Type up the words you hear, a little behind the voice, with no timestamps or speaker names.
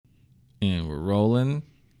And we're rolling.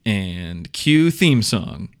 And cue theme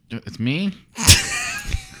song. It's me?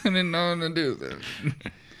 I didn't know how to do that.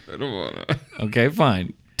 I don't want to. Okay,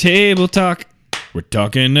 fine. Table talk. We're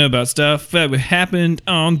talking about stuff that happened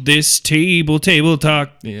on this table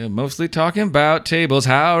talk. Yeah, mostly talking about tables,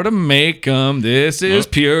 how to make them. This is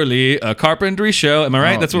purely a carpentry show. Am I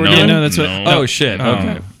right? That's what we're doing? No, that's what. Oh, shit.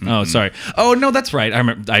 Okay. Oh, sorry. Oh, no, that's right. I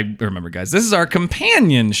remember, guys. This is our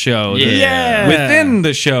companion show. Yeah. Within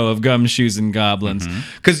the show of Gumshoes and Goblins.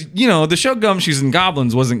 Because, the show Gumshoes and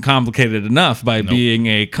Goblins wasn't complicated enough by being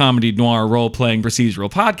a comedy noir role-playing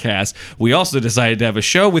procedural podcast. We also decided to have a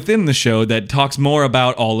show within the show that talks more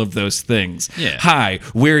about all of those things. Yeah. Hi,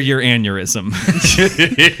 we're your aneurysm.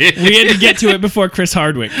 We had to get to it before Chris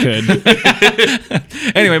Hardwick could.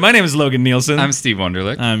 Anyway, my name is Logan Nielsen. I'm Steve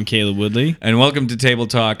Wunderlich. I'm Caleb Woodley. And welcome to Table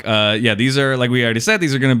Talk. These are, like we already said,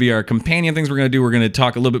 these are going to be our companion things we're going to do. We're going to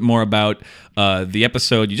talk a little bit more about the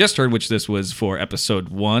episode you just heard, which this was for episode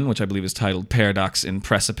 1, which I believe is titled Paradox in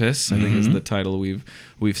Precipice. I think is the title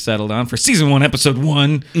we've settled on for season 1, episode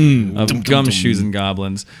 1 of Gumshoes and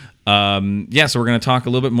Goblins. So we're going to talk a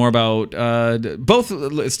little bit more about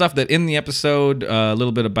both stuff that in the episode, a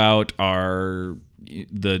little bit about our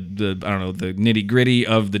the nitty gritty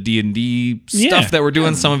of the D&D stuff that we're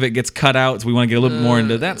doing. Some of it gets cut out, so we want to get a little bit more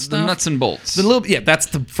into that stuff. The nuts and bolts. That's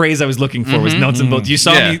the phrase I was looking for. Was nuts and bolts. You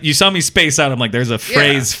saw me space out. I'm like, there's a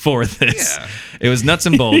phrase for this. Yeah. It was nuts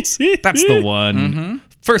and bolts. That's the one.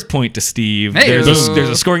 First point to Steve. Hey, there's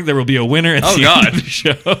a scoring. There will be a winner at the end of the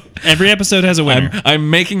show. Every episode has a winner.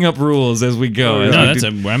 I'm making up rules as we go.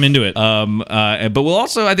 I'm into it. But we'll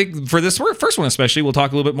also, I think, for this first one especially, we'll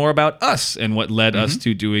talk a little bit more about us and what led us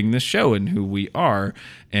to doing this show and who we are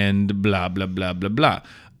and blah blah blah blah blah.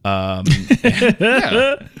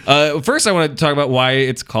 First, I want to talk about why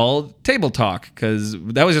it's called Table Talk, because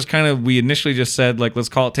that was just kind of, we initially just said, like, let's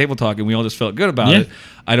call it Table Talk, and we all just felt good about it.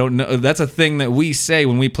 I don't know. That's a thing that we say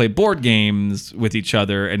when we play board games with each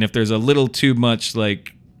other, and if there's a little too much,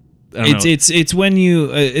 like, it's when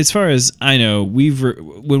you, as far as I know,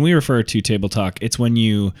 when we refer to Table Talk, it's when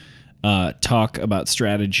you talk about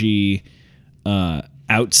strategy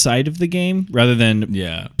outside of the game rather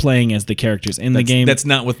than playing as the characters in the game. That's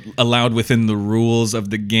not allowed within the rules of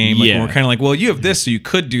the game. Like, we're kind of like, well, you have this, so you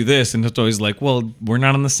could do this, and it's always like, well, we're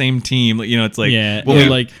not on the same team. It's like,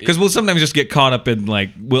 because we'll sometimes just get caught up in, like,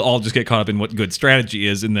 we'll all just get caught up in what good strategy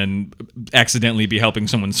is, and then accidentally be helping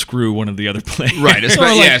someone screw one of the other players. Right.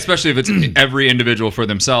 Especially if it's every individual for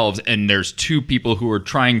themselves, and there's two people who are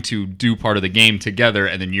trying to do part of the game together,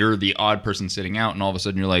 and then you're the odd person sitting out, and all of a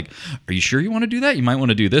sudden you're like, are you sure you want to do that? You might want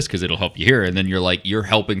to do this because it'll help you here, and then you're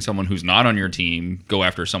helping someone who's not on your team go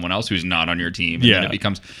after someone else who's not on your team, and then it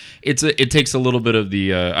becomes it takes a little bit of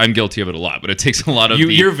the I'm guilty of it a lot, but it takes a lot of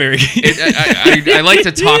you're very I like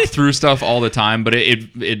to talk through stuff all the time, but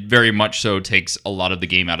it very much so takes a lot of the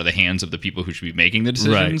game out of the hands of the people who should be making the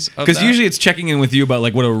decisions, because usually it's checking in with you about,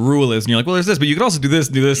 like, what a rule is, and you're like, well, there's this, but you could also do this,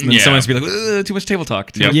 and then someone's be like, too much table talk.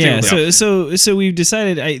 So we've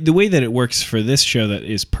decided the way that it works for this show that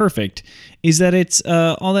is perfect is that it's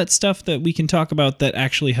all that stuff that we can talk about that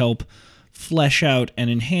actually help flesh out and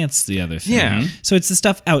enhance the other thing. Yeah. So it's the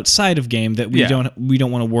stuff outside of game that we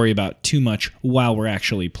don't want to worry about too much while we're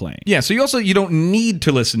actually playing. Yeah. So you don't need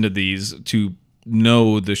to listen to these to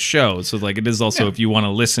know the show. So, like, it is also, if you want to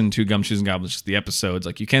listen to Gumshoes and Goblins, just the episodes,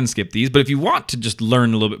 like, you can skip these. But if you want to just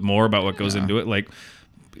learn a little bit more about what goes into it, like,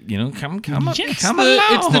 come along. It's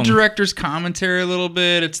the director's commentary a little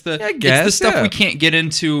bit. It's the stuff we can't get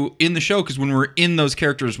into in the show, because when we're in those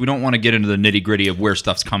characters, we don't want to get into the nitty gritty of where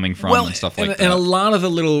stuff's coming from and stuff like that. And a lot of the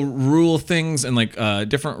little rule things and, like,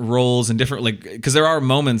 different roles and different, like, because there are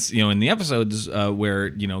moments, in the episodes where,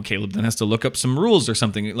 Caleb then has to look up some rules or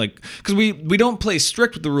something, like, because we don't play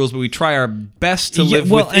strict with the rules, but we try our best to live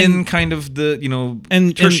within kind of the,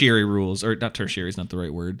 tertiary rules, or not tertiary is not the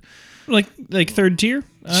right word. Like third tier?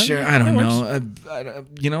 Sure, I don't know.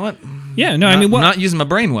 You know what? Yeah, no, I'm not using my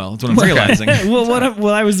brain well. That's what I'm realizing.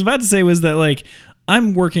 What I was about to say was that, like,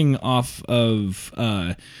 I'm working off of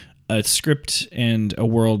a script and a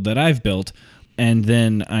world that I've built, and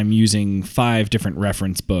then I'm using 5 different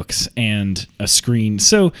reference books and a screen.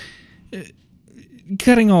 So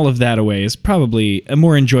cutting all of that away is probably a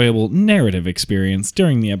more enjoyable narrative experience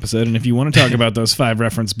during the episode. And if you want to talk about those 5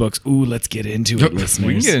 reference books, let's get into it, listeners.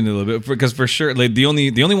 We can get into a little bit, because for sure, like, the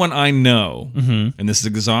only one I know, and this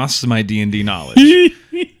exhausts my D&D knowledge,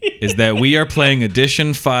 is that we are playing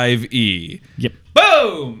Edition 5e. Yep.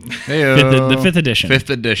 Boom! The 5th edition. 5th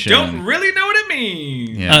edition. Don't really know what it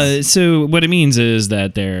means. Yes. So what it means is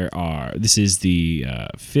that this is the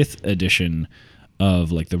 5th edition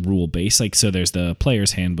of like the rule base. Like, so there's the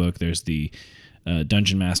player's handbook, there's the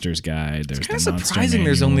Dungeon Master's Guide. There's It's the kind of monster surprising.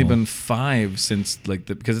 There's manual. only been 5 since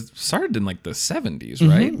because it started in like the 70s,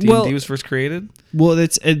 right? D&D Well- was first created. Well,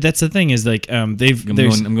 that's the thing is like I'm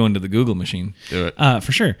going to the Google machine. Do it.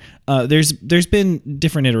 for sure. There's been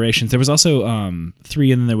different iterations. There was also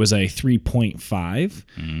 3, and then there was a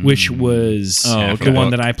 3.5, which was okay. the one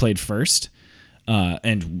that I played first,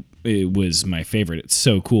 and it was my favorite. It's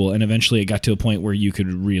so cool. And eventually, it got to a point where you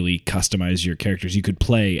could really customize your characters. You could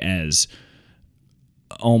play as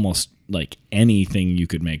almost like anything you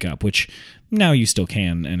could make up, which now you still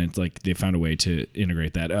can, and it's like they found a way to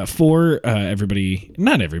integrate that. 4,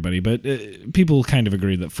 not everybody, but people kind of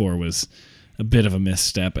agree that 4 was a bit of a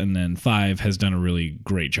misstep, and then 5 has done a really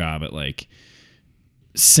great job at like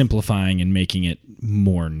simplifying and making it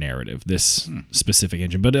more narrative, this specific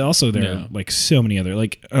engine. But also there are like so many other,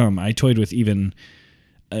 like I toyed with even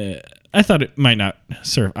I thought it might not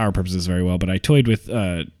serve our purposes very well, but I toyed with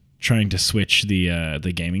trying to switch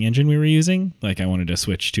the gaming engine we were using. Like I wanted to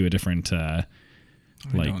switch to a different I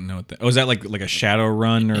don't know what that. Oh, is that like a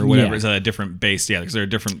Shadowrun or whatever? Yeah. Is that a different base? Yeah, because there are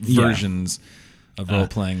different versions of role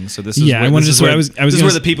playing. So this is yeah, where, I wanted this is to. where, I was this is gonna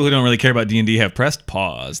where the people who don't really care about D&D have pressed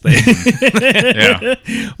pause. They, Yeah.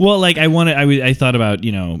 Well, like I thought about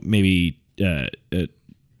maybe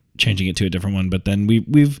changing it to a different one, but then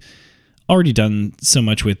we've already done so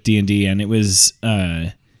much with D&D, and it was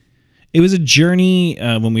a journey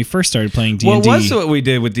when we first started playing D&D. what was what we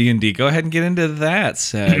did with D&D? Go ahead and get into that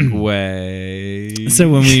segue.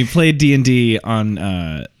 So when we played D&D on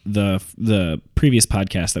the previous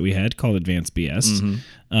podcast that we had called Advanced BS,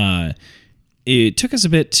 it took us a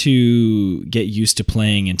bit to get used to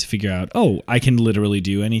playing and to figure out, I can literally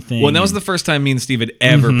do anything. Well, and that was the first time me and Steve had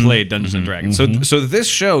ever played Dungeons and Dragons. So this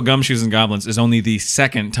show, Gumshoes and Goblins, is only the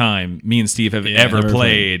second time me and Steve have ever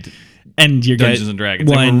played and your Dungeons and Dragons.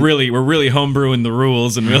 Well, Like we're really homebrewing the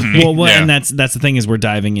rules and really. And that's the thing is we're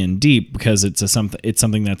diving in deep because it's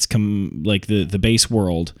something that's come like the base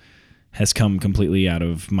world has come completely out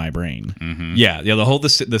of my brain. Yeah. The whole the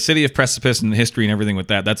city of Precipice and the history and everything with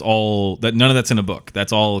that. That's all. That none of that's in a book.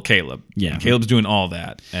 That's all Caleb. Yeah. And Caleb's doing all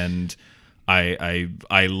that, and I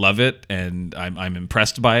love it, and I'm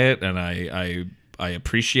impressed by it, and I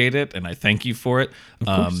appreciate it, and I thank you for it. Of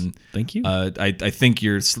course. Thank you. I think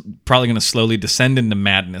you're probably going to slowly descend into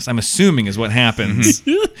madness. I'm assuming is what happens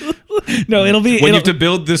No, it'll be when you have to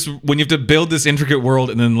build this intricate world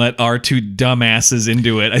and then let our two dumbasses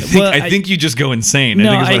into it. I think you just go insane. I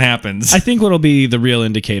think is what happens. I think what'll be the real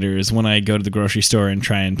indicator is when I go to the grocery store and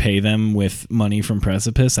try and pay them with money from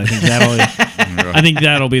Precipice. I think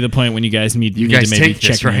that'll be the point when you guys need to maybe take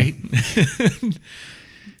check this, right?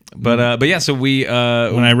 But yeah, so we when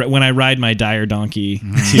I ride my dire donkey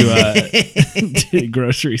to the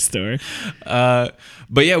grocery store.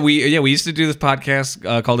 But yeah, we used to do this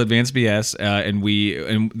podcast called Advanced BS,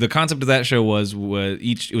 and the concept of that show was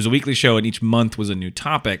it was a weekly show, and each month was a new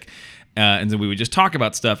topic, and then we would just talk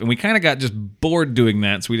about stuff, and we kind of got just bored doing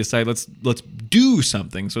that, so we decided let's do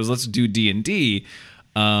something. So let's do D&D.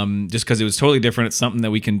 Just because it was totally different. It's something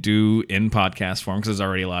that we can do in podcast form because there's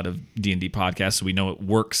already a lot of D&D podcasts, so we know it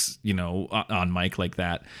works, on mic like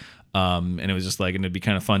that. And it was just like, and it'd be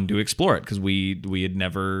kind of fun to explore it because we had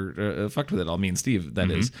never fucked with it all, me and Steve,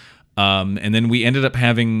 that is. And then we ended up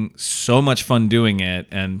having so much fun doing it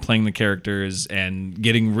and playing the characters and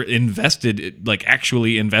getting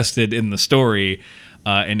actually invested in the story.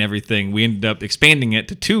 And everything. We ended up expanding it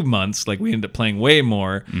to 2 months. Like we ended up playing way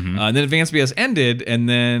more. And then Advanced BS ended, and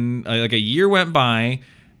then like a year went by,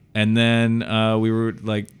 and then we were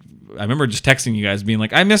like, I remember just texting you guys being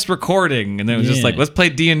like, I missed recording, and then it was just like, let's play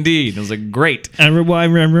D&D. And it was like, great. And I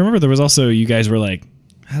remember there was also, you guys were like,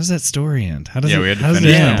 how does that story end? How does we had to finish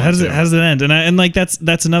it end? that How one, does it end? And like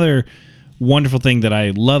that's another wonderful thing that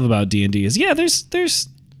I love about D&D is there's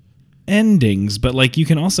endings, but like you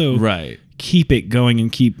can also keep it going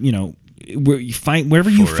and keep where you find wherever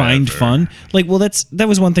you find fun. Like, well, that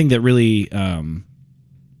was one thing that really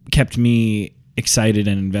kept me excited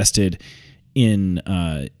and invested in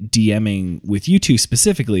DMing with you two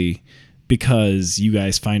specifically, because you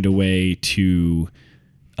guys find a way to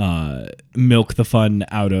milk the fun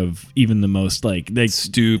out of even the most like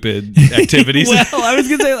stupid activities. Well, I was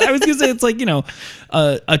gonna say it's like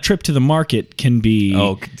a trip to the market can be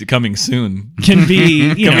coming soon. Can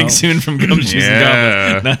be coming soon from Gumshoes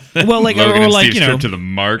and Goblins. Well, like Logan or and like Steve's trip to the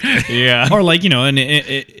market. Yeah, or like an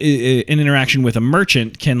interaction with a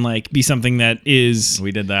merchant can like be something that is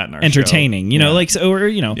we did that in our entertaining. show. Like so, or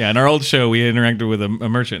yeah, in our old show we interacted with a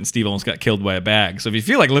merchant and Steve almost got killed by a bag. So if you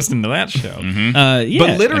feel like listening to that show, yeah.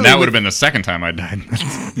 But literally, And that would have been the second time I died.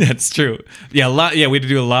 That's true. Yeah, we had to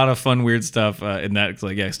do a lot of fun, weird stuff in that. It's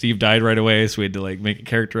like, yeah, Steve died right away, so we had to like make a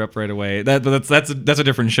character up right away. That's a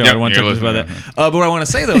different show. I don't want to talk about that. But what I want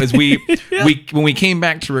to say though is we when we came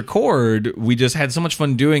back to record, we just had so much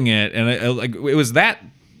fun doing it, and it was that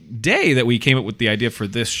day that we came up with the idea for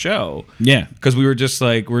this show. Yeah, because we're just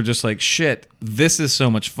like shit, this is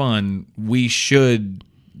so much fun, we should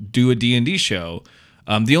do a D&D show.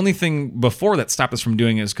 The only thing before that stopped us from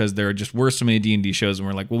doing it is because there just were so many D&D shows, and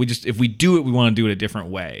we're like, well, if we do it, we want to do it a different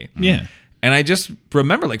way. Yeah. And I just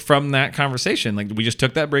remember, like, from that conversation, like, we just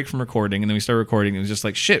took that break from recording, and then we started recording, and it was just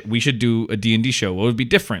like, shit, we should do a D&D show. What would be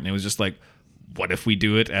different? And it was just like, what if we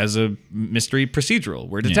do it as a mystery procedural?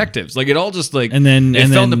 We're detectives. Like, it all just, like, and then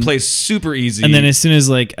fell into place super easy. And then as soon as,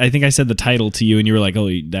 like, I think I said the title to you, and you were like, oh,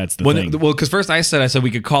 that's the thing. Well, because first I said we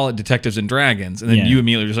could call it Detectives and Dragons, and then you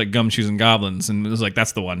immediately were just like Gumshoes and Goblins, and it was like,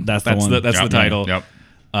 that's the one. That's the one. That's the title. Yep.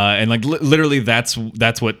 And like literally, that's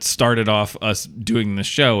what started off us doing the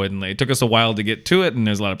show, and it took us a while to get to it, and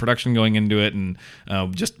there's a lot of production going into it, and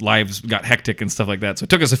just lives got hectic and stuff like that. So it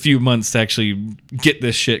took us a few months to actually get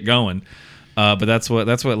this shit going. But that's what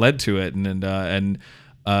led to it, and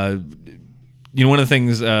you know, one of the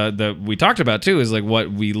things that we talked about too is like what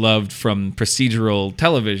we loved from procedural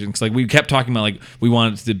television. Because like we kept talking about like we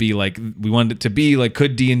wanted it to be like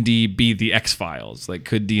could D&D be the X-Files? Like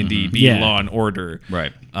could D&D be Law and Order?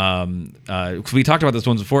 Right. Because we talked about this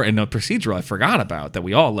once before, and a procedural I forgot about that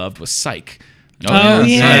we all loved was Psych. Oh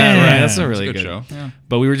yeah. Right. That's a really good show. Yeah.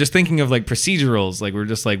 But we were just thinking of like procedurals. Like we're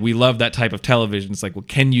just like we love that type of television. It's like, well,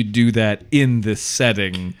 can you do that in this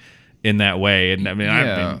setting in that way? And I mean, we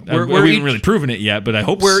haven't really proven it yet, but I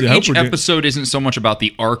hope each episode isn't so much about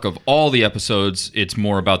the arc of all the episodes; it's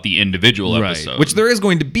more about the individual episode. Which there is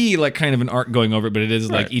going to be like kind of an arc going over it, but it is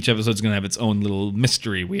like each episode's going to have its own little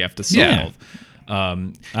mystery we have to solve. Yeah.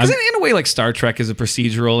 Because in a way, like Star Trek is a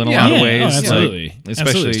procedural in a lot of ways. Oh, absolutely. Like,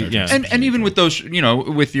 especially, And even with those, you know,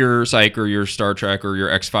 with your Psych or your Star Trek or your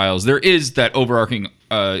X-Files, there is that overarching,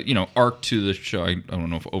 arc to the show. I don't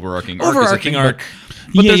know if overarching arc.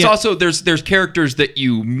 But there's also there's characters that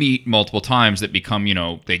you meet multiple times that become, you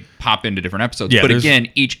know, they pop into different episodes. But again,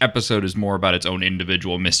 each episode is more about its own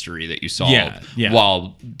individual mystery that you solve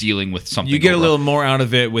while dealing with something. You get a little more out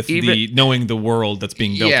of it with knowing the world that's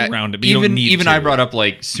being built around it. But even I brought up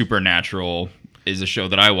like Supernatural is a show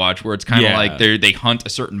that I watch where it's kind of like they hunt a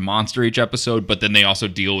certain monster each episode, but then they also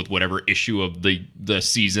deal with whatever issue of the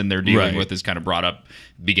season they're dealing with is kind of brought up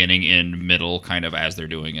beginning, in, middle, kind of as they're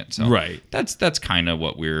doing it. So that's kind of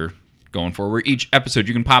what we're going for. Where each episode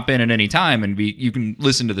you can pop in at any time and you can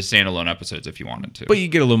listen to the standalone episodes if you wanted to. But you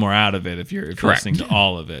get a little more out of it if you're listening to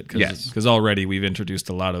all of it. Because already we've introduced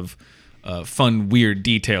a lot of fun, weird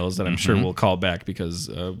details that I'm sure we'll call back because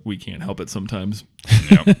we can't help it sometimes.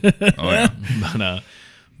 Yep. Oh yeah.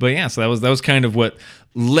 But yeah, so that was kind of what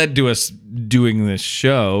led to us doing this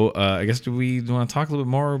show. I guess do we want to talk a little bit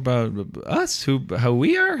more about us, how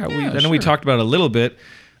we are? I know we talked about it a little bit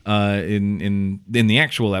in the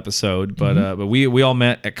actual episode, but we all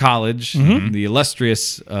met at college, the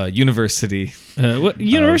illustrious university. What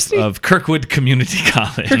university? Of Kirkwood Community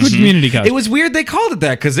College. Kirkwood Community College. It was weird they called it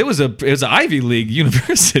that because it was an Ivy League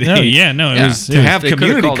university. Oh yeah, no, it was to have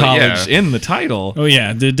community college in the title. Oh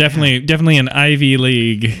yeah, definitely an Ivy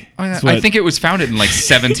League. I think it was founded in like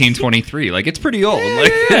 1723. Like it's pretty old.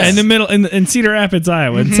 In the middle in Cedar Rapids,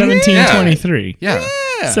 Iowa, in 1723. Yeah.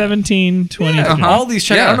 1723. All these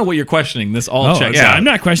checks. I don't know what you're questioning. This all checks out. I'm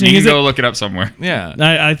not questioning. You can go look it up somewhere. Yeah.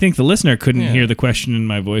 I think the listener couldn't hear the question in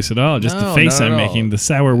my voice at all. Just the face I'm making, the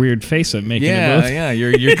sour, weird face I'm making. Yeah.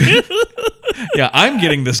 You're yeah, I'm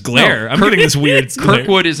getting this glare. I'm getting this weird glare.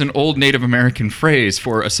 Kirkwood is an old Native American phrase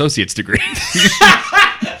for associate's degree.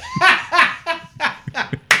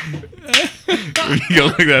 You go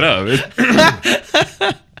look that up.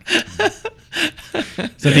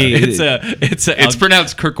 So it's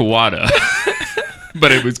pronounced Kirkwada,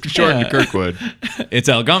 but it was shortened to Kirkwood. It's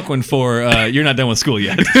Algonquin for you're not done with school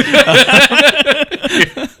yet.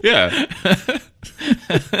 Yeah.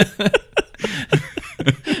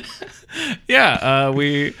 Yeah,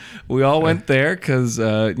 we all went there because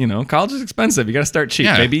college is expensive. You got to start cheap,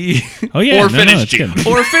 baby. Oh yeah, or finish cheap,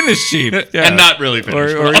 or finish cheap, and not really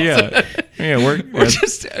finish. We're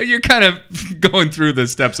just you're kind of going through the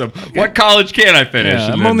steps of what college can I finish.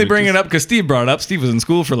 Yeah, I'm only bringing it up because Steve brought it up. Steve was in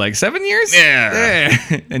school for like 7 years. Yeah.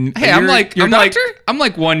 And hey, I'm like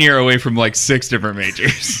 1 year away from like 6 different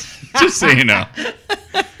majors. Just so you know.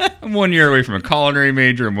 I'm 1 year away from a culinary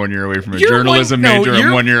major. I'm 1 year away from a journalism major.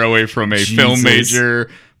 I'm 1 year away from a film major.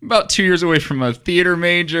 about 2 years away from a theater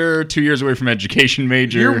major, 2 years away from education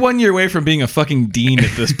major. You're 1 year away from being a fucking dean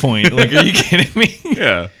at this point. Like, are you kidding me?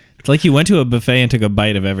 Yeah. It's like you went to a buffet and took a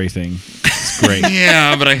bite of everything. It's great.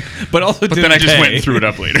 Yeah, but then I just went and threw it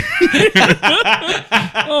up later.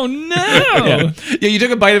 Oh no! Yeah, you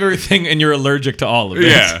took a bite of everything and you're allergic to all of it.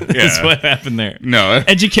 Yeah, That's yeah. what happened there. No.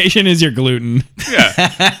 Education is your gluten.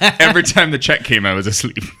 Yeah. Every time the check came, I was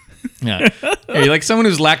asleep. Yeah. You're like someone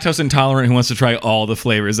who's lactose intolerant who wants to try all the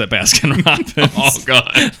flavors at Baskin Robbins. Oh,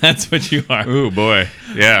 God. That's what you are. Ooh, boy.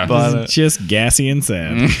 Yeah. But, It's just gassy and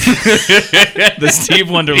sad. the Steve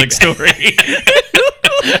Wonderlick story.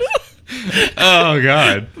 Oh,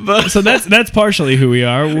 God. So that's partially who we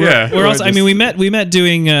are. We're also. I mean, we met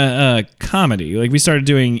doing comedy. Like we started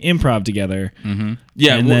doing improv together. Mm-hmm.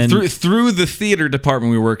 Yeah, and well, then, through the theater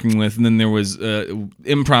department we were working with, and then there was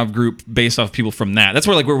improv group based off people from that. That's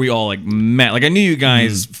where we all like met. Like I knew you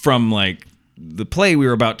guys from like the play we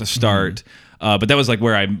were about to start. But that was like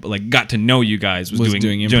where I like got to know you guys was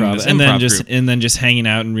doing improv, this and then improv just hanging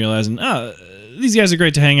out and realizing, oh, these guys are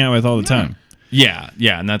great to hang out with all the time. Yeah,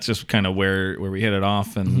 and that's just kind of where we hit it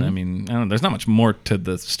off. And I mean, I don't know, there's not much more to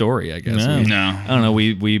the story, I guess. No. I don't know.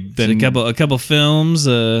 We've been A couple films.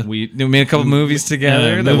 we made a couple movies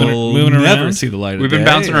together that moving will moving never around. see the light of We've day. been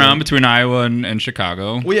bouncing around between Iowa and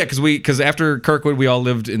Chicago. Well, yeah, because after Kirkwood, we all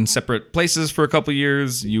lived in separate places for a couple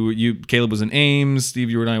years. Caleb was in Ames, Steve,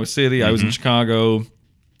 you were in Iowa City, I was in Chicago.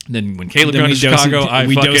 Then when Caleb Then got to we Chicago,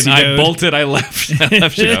 dosey-doed. I bolted. I left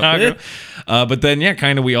Chicago. But then, yeah,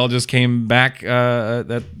 kind of we all just came back.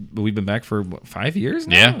 We've been back for 5 years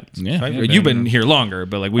now. Yeah. It's Yeah. 5 Yeah, years. You've been here longer,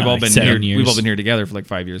 but like we've all like been 7 here. years. We've all been here together for like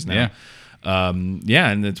 5 years now. Yeah.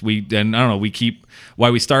 And I don't know. We keep why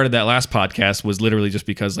we started that last podcast was literally just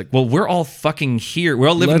because like, well, we're all fucking here. We're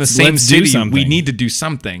all living in the same let's do city. something. We need to do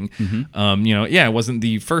something. It wasn't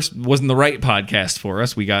the right podcast for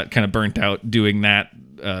us. We got kind of burnt out doing that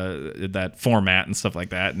format and stuff like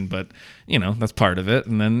that. But that's part of it.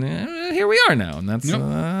 And then here we are now, and that's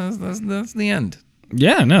the end.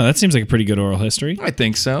 Yeah, no, that seems like a pretty good oral history. I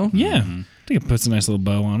think so. Yeah, I think it puts a nice little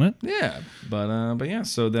bow on it. Yeah, but yeah.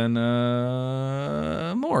 So then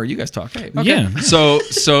more. You guys talk. Hey, okay. Yeah. So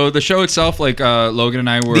the show itself, like Logan and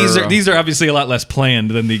I were These are obviously a lot less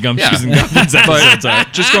planned than the Gumshoes and Yeah. Goblins episodes are.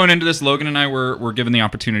 just going into this, Logan and I were given the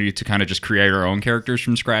opportunity to kind of just create our own characters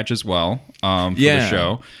from scratch as well for the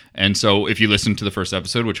show. And so if you listened to the first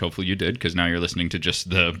episode, which hopefully you did, because now you're listening to just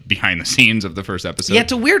the behind the scenes of the first episode. Yeah,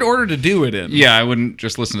 it's a weird order to do it in. Yeah, I wouldn't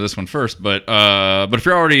just listen to this one first, but if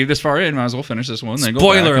you're already this far in, might as well finish this one. Then go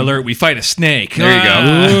Spoiler back and- alert: we fight a snake. There you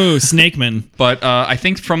go. Ooh, Snakeman. But I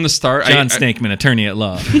think from the start, John Snakeman, attorney at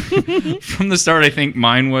law. from the start, I think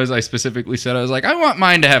mine was. I specifically said I was like, I want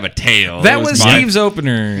mine to have a tail. That was my- Steve's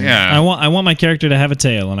opener. Yeah. I want my character to have a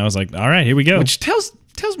tail, and I was like, all right, here we go. Which tells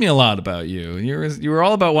me a lot about you. You were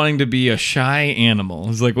all about wanting to be a shy animal.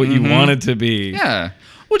 It's like what you wanted to be. Yeah.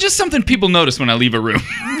 Well, just something people notice when I leave a room.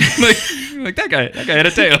 like that guy had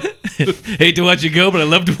a tail. Hate to watch you go, but I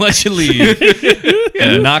love to watch you leave.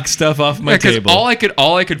 And knock stuff off my Because table. all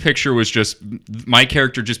I could picture was just my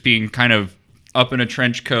character just being kind of up in a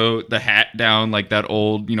trench coat, the hat down, like that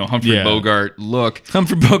old, Humphrey Yeah. Bogart look.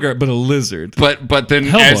 Humphrey Bogart, but a lizard. But then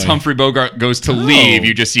Hellboy. as Humphrey Bogart goes to leave,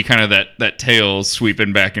 you just see kind of that tail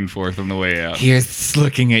sweeping back and forth on the way out. He's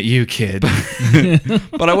looking at you, kid.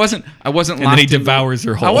 But I wasn't And locked then he into- devours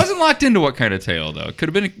her whole. I wasn't locked into what kind of tail though. Could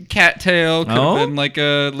have been a cat tail, could Oh? have been like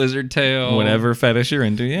a lizard tail. Whatever fetish you're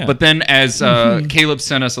into, yeah. But then as Caleb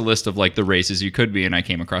sent us a list of like the races you could be, and I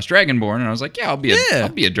came across Dragonborn, and I was like, yeah, I'll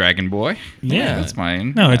be a dragon boy. Yeah. That's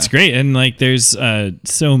fine. No, it's great, and like there's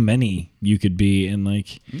so many you could be, and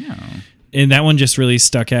like and that one just really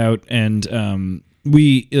stuck out. And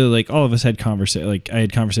we like all of us had I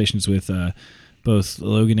had conversations with both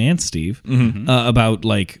Logan and Steve about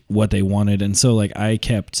like what they wanted, and so like I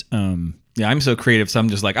kept. Yeah, I'm so creative, so I'm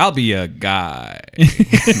just like, I'll be a guy.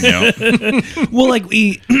 Well, like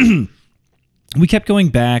we kept going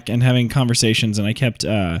back and having conversations, and I kept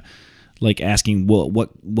like asking, well,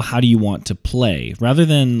 how do you want to play, rather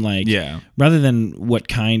than what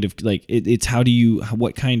kind of like it's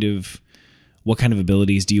what kind of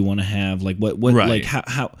abilities do you want to have, like what Right. like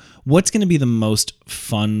how what's going to be the most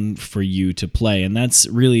fun for you to play, and that's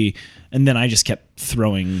really. And then I just kept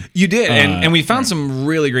throwing. You did, and we found some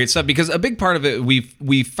really great stuff, because a big part of it,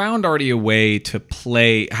 we found already a way to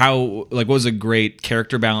play what was a great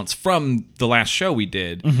character balance from the last show we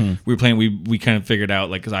did. We were playing, we kind of figured out,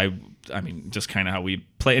 like, because just kind of how we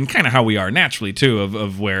play and kind of how we are naturally too,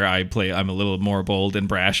 of where I play. I'm a little more bold and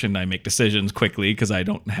brash, and I make decisions quickly because I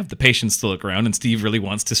don't have the patience to look around. And Steve really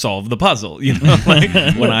wants to solve the puzzle, you know, like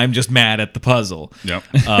when I'm just mad at the puzzle. Yep.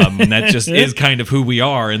 And that just is kind of who we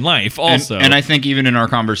are in life also. And I think even in our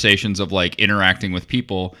conversations of like interacting with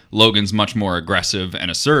people, Logan's much more aggressive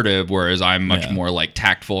and assertive, whereas I'm much more like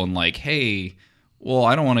tactful and like, hey, well,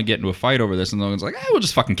 I don't want to get into a fight over this. And Logan's like, we'll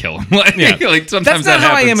just fucking kill him. Like sometimes that's not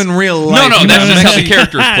how I am in real life. No, that's just how the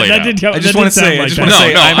characters play out. I just want to say,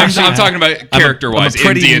 I'm talking about character-wise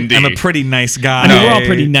in D&D. I'm a pretty nice guy. I mean, we're all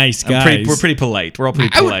pretty nice guys. We're pretty polite. We're all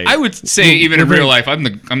pretty polite. I would say even in real life, I'm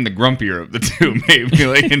the grumpier of the two, maybe,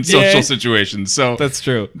 like in social situations. So that's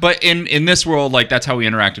true. But in this world, like that's how we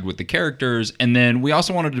interacted with the characters. And then we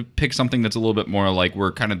also wanted to pick something that's a little bit more like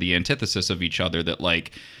we're kind of the antithesis of each other. That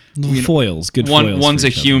like. Foils, good foils. One's a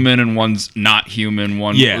human and one's not human.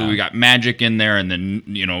 We got magic in there, and then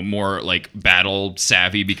more like battle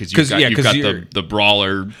savvy because you've got the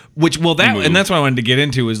brawler. And that's what I wanted to get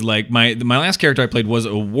into is like my last character I played was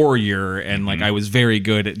a warrior, and like I was very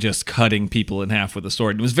good at just cutting people in half with a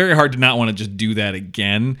sword. It was very hard to not want to just do that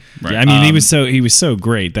again. Right. Yeah, I mean, he was so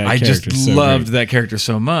great. That I just loved that character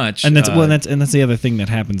so much, and that's the other thing that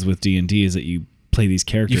happens with D&D is that you play these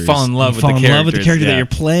characters. You fall in love with the character that you're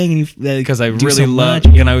playing, because I really love.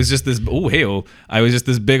 And I was just this. I was just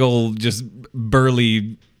this big old, just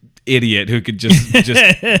burly idiot who could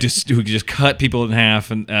just cut people in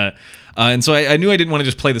half, and so I knew I didn't want to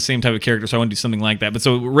just play the same type of character, so I wanted to do something like that. But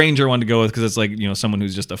so Ranger I wanted to go with because it's like someone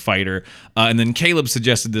who's just a fighter. And then Caleb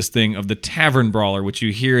suggested this thing of the Tavern Brawler, which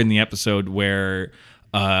you hear in the episode where.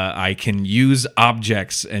 I can use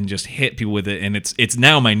objects and just hit people with it, and it's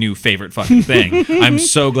now my new favorite fucking thing. I'm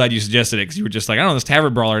so glad you suggested it because you were just like, I don't know, this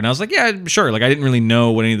Tavern Brawler, and I was like, yeah, sure. Like I didn't really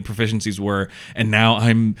know what any of the proficiencies were, and now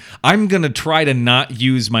I'm gonna try to not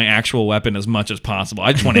use my actual weapon as much as possible.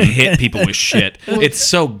 I just want to hit people with shit. It's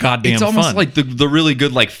so goddamn fun. It's almost like the really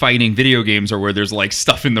good like fighting video games are where there's like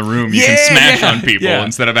stuff in the room you can smash on people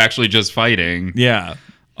instead of actually just fighting. Yeah.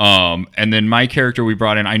 And then my character we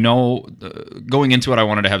brought in, I know going into it, I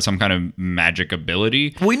wanted to have some kind of magic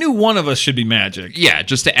ability. We knew one of us should be magic. Yeah,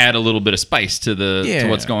 just to add a little bit of spice to to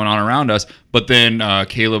what's going on around us. But then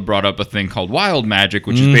Caleb brought up a thing called wild magic,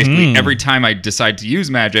 which is basically every time I decide to use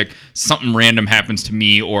magic, something random happens to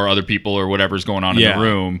me or other people or whatever's going on in the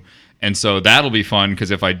room. And so that'll be fun because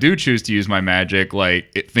if I do choose to use my magic,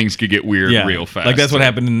 things could get weird real fast. Like that's what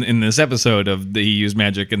happened in this episode of he used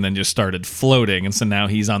magic and then just started floating, and so now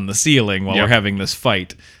he's on the ceiling while we're having this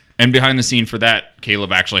fight. And behind the scene for that,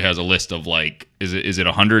 Caleb actually has a list of is it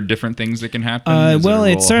 100 different things that can happen?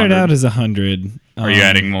 It started out as 100. Are you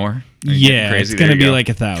adding more? It's going to be like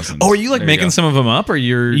 1,000. Oh, are you making some of them up, or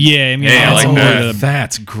you're? Yeah, I mean, I like that.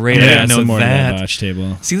 That's great. I didn't know that. Botch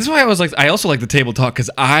table. See, this is why I also like the table talk because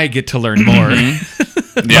I get to learn more.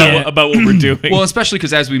 About what we're doing. Well, especially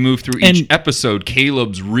because as we move through each episode,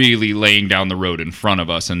 Caleb's really laying down the road in front of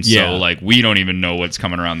us, and so we don't even know what's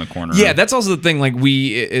coming around the corner. Yeah, that's also the thing. Like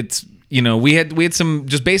we had some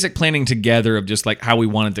just basic planning together of just like how we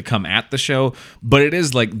wanted to come at the show, but it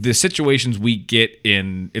is like the situations we get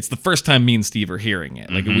in. It's the first time me and Steve are hearing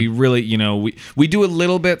it. Like we really, we do a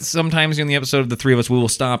little bit sometimes in the episode of the three of us. We will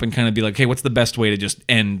stop and kind of be like, hey, what's the best way to just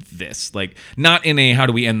end this? Like not in a how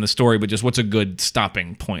do we end the story, but just what's a good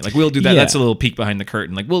stopping point. Like we'll do that. Yeah. That's a little peek behind the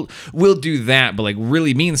curtain. Like we'll do that, but like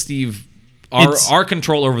really, me and Steve. Our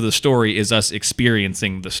control over the story is us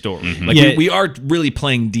experiencing the story. Like we are really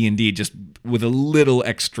playing D&D just with a little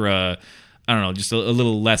extra, I don't know, just a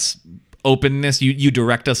little less openness. You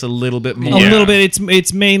direct us a little bit more. A little bit.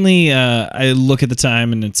 It's mainly I look at the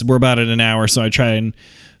time and we're about at an hour, so I try and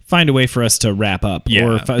find a way for us to wrap up.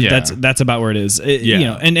 That's about where it is.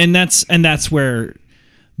 And that's where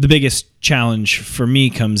the biggest challenge for me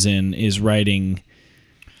comes in is writing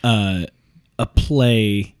a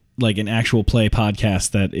play. Like an actual play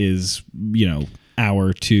podcast that is,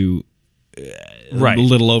 hour to a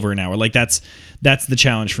little over an hour. Like that's the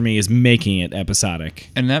challenge for me is making it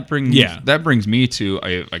episodic. And that brings me to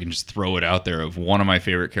I can just throw it out there of one of my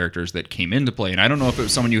favorite characters that came into play. And I don't know if it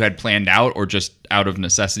was someone you had planned out or just out of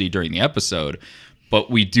necessity during the episode.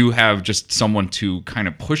 But we do have just someone to kind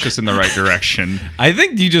of push us in the right direction. I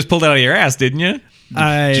think you just pulled it out of your ass, didn't you?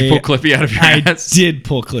 Did you pull Clippy out of your ass? I did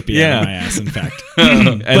pull Clippy out of my ass, in fact.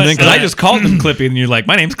 And then because I just called him Clippy, and you're like,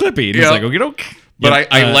 my name's Clippy. And he's like, okay, doke. But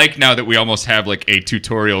I like now that we almost have like a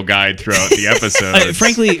tutorial guide throughout the episode.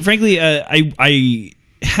 Frankly, I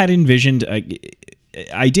had envisioned.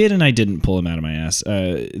 I did and I didn't pull him out of my ass.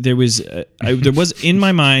 There was in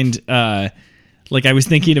my mind like I was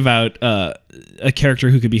thinking about a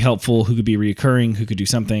character who could be helpful, who could be reoccurring, who could do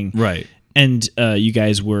something. Right. And you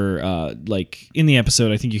guys were like in the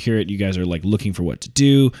episode, I think you hear it. You guys are like looking for what to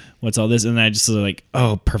do. What's all this? And I just was like,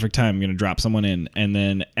 oh, perfect time. I'm going to drop someone in. And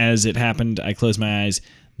then as it happened, I closed my eyes.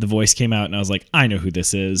 The voice came out and I was like, I know who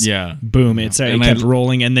this is. Yeah. Boom. It kept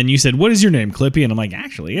rolling. And then you said, what is your name, Clippy? And I'm like,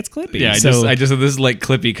 actually, it's Clippy. Yeah. I just said, this is like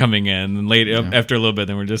Clippy coming in. And after a little bit,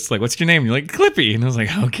 then we're just like, what's your name? And you're like, Clippy. And I was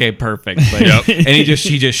like, okay, perfect. Like, and he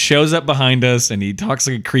just shows up behind us and he talks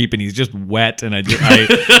like a creep and he's just wet. And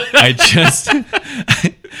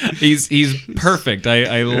he's perfect.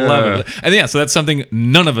 I love it. And yeah, so that's something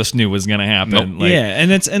none of us knew was going to happen. Nope. And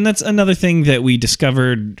that's another thing that we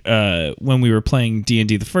discovered when we were playing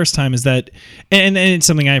D&D the first time is that, and it's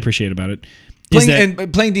something I appreciate about it.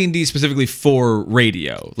 Playing D&D specifically for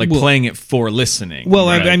radio, playing it for listening. Well,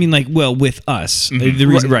 right. I mean, with us. Mm-hmm. The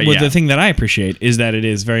reason, the thing that I appreciate is that it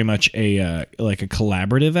is very much a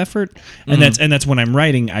collaborative effort, and that's when I'm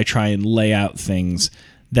writing, I try and lay out things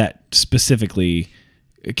that specifically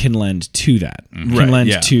can lend to that,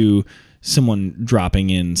 to someone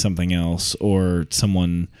dropping in something else, or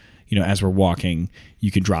someone, as we're walking, you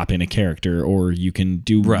can drop in a character, or you can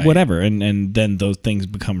do whatever, and then those things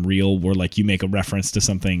become real, where you make a reference to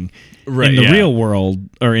something in the real world,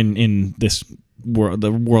 or in this world,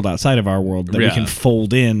 the world outside of our world, that we can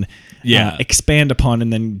fold in, expand upon,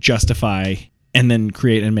 and then justify, and then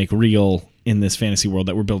create and make real in this fantasy world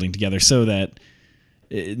that we're building together, so that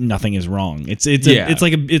nothing is wrong. It's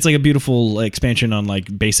like a beautiful expansion on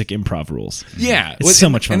basic improv rules. Yeah, it's so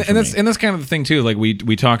much fun. And that's kind of the thing too.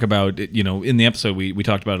 We talk about in the episode we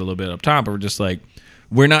talked about it a little bit up top. But we're just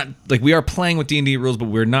we're not we are playing with D&D rules, but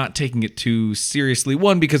we're not taking it too seriously.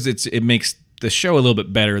 One, because it makes the show a little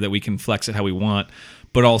bit better that we can flex it how we want.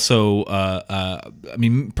 But also, I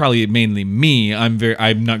mean, probably mainly me. I'm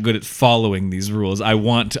not good at following these rules. I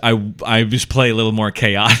just play a little more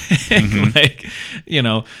chaotic,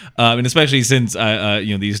 and especially since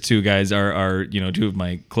these two guys are two of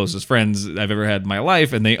my closest friends I've ever had in my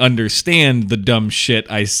life, and they understand the dumb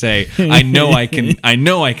shit I say. I know I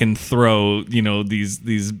can throw these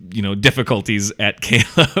difficulties at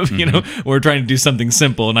Caleb. We're trying to do something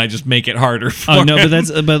simple, and I just make it harder for him.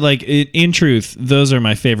 But in truth, those are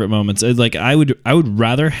my favorite moments. I would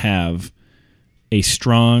rather have a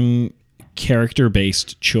strong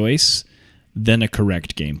character-based choice than a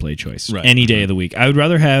correct gameplay choice any day of the week. I would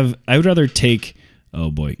rather take, oh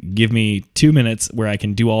boy, give me 2 minutes where I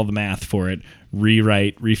can do all the math for it,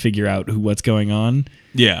 rewrite, refigure out what's going on,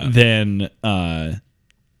 than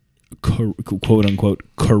quote unquote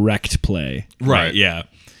correct play. Right. Yeah.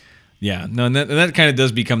 Yeah, no, and that kind of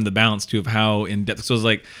does become the balance too of how in depth. So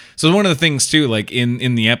it's one of the things too,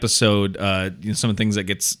 in the episode, some of the things that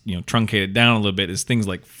gets truncated down a little bit is things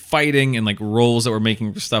like fighting and roles that we're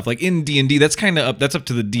making for stuff. In D&D, that's kind of that's up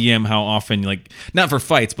to the DM how often not for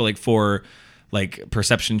fights, but for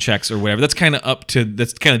perception checks or whatever. That's kind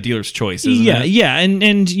of dealer's choice. Isn't it? Yeah,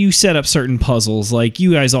 and you set up certain puzzles.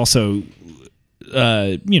 You guys also.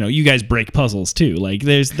 You guys break puzzles too.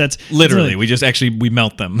 That's literally we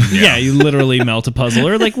melt them. Yeah, you literally melt a puzzle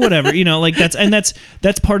or whatever.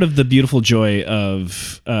 That's part of the beautiful joy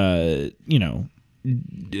of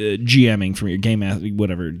GMing from your game master,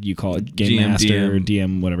 whatever you call it, game GM, master DM. or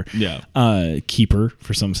DM, whatever. Yeah. Keeper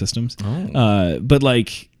for some systems. Oh. But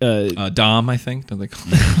Dom, I think. Don't they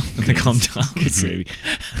call him Dom? Maybe.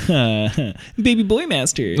 Baby boy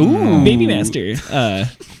master. Ooh. Baby master. I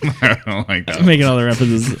don't like that. Making all the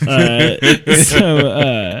references.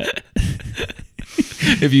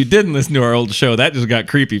 If you didn't listen to our old show, that just got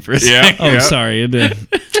creepy for a second. Oh, sorry. I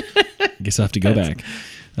guess I'll have to go back.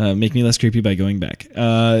 Make me less creepy by going back.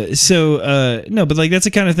 No, but that's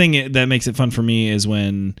the kind of thing that makes it fun for me is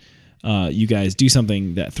when you guys do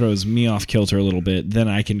something that throws me off kilter a little bit, then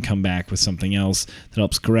I can come back with something else that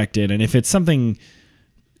helps correct it. And if it's something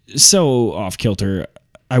so off kilter,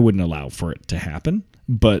 I wouldn't allow for it to happen.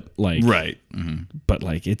 But right. Mm-hmm. But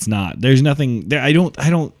it's not. There's nothing there. I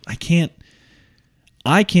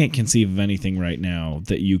can't conceive of anything right now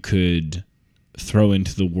that you could throw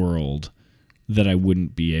into the world that I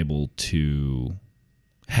wouldn't be able to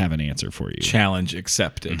have an answer for you. Challenge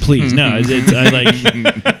accepted. Please, no. Shit's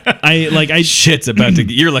about to.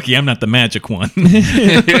 You're lucky I'm not the magic one.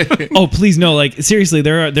 Oh, please, no. Seriously,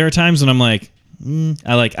 there are times when I'm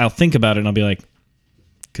I'll think about it and I'll be like,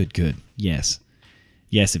 good, yes.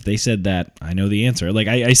 If they said that, I know the answer.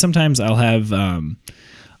 I sometimes I'll have.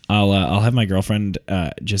 I'll have my girlfriend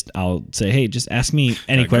I'll say, hey, just ask me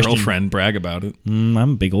any question. Girlfriend, brag about it. I'm a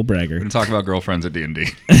big old bragger. We're gonna talk about girlfriends at D&D.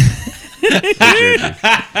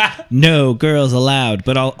 No girls allowed.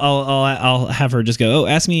 But I'll have her just go, oh,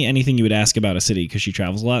 ask me anything you would ask about a city, because she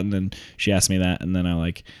travels a lot, and then she asked me that, and then I'll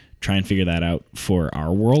like try and figure that out for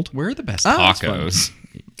our world. Where are the best that's tacos?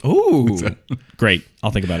 Ooh, Great. I'll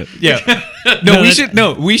think about it. yeah.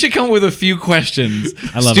 We should come up with a few questions.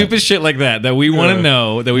 I love stupid it. shit like that we want to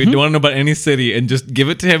know, that we want to know about any city, and just give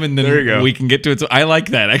it to him, and then There you go. we can get to it. So I like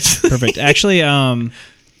that, actually. Perfect. Actually,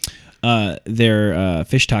 they're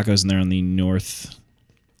fish tacos, and they're on the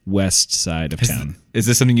northwest side of town. Is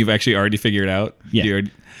this something you've actually already figured out? Yeah. You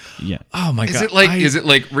already- Yeah. Oh my Is god. it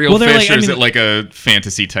like real Well, they're fish, like- or is I it mean- like a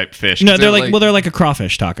fantasy type fish? No, 'Cause they're like they're like a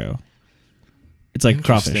crawfish taco. It's like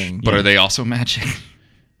crawfish. Interesting. But Yeah. are they also magic?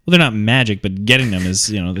 Well, they're not magic, but getting them is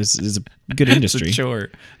this is a good industry. Sure.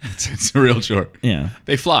 It's a real chore. Yeah.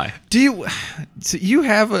 They fly. Do you? So you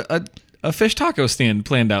have a fish taco stand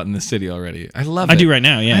planned out in the city already? I love it. I do right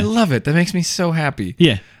now. Yeah. I love it. That makes me so happy.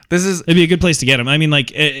 Yeah. This is It'd be a good place to get them. I mean,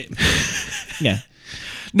 like, yeah.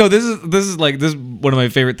 no. This is one of my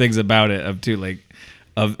favorite things about it.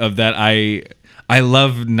 Of that I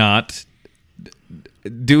love not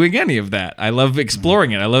doing any of that. I love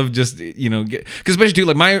exploring it. I love just because especially too,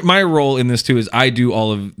 like my role in this too is I do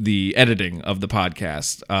all of the editing of the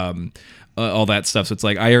podcast. All that stuff. So it's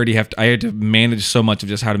like I had to manage so much of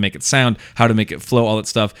just how to make it sound, how to make it flow, all that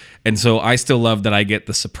stuff. And so I still love that I get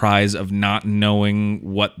the surprise of not knowing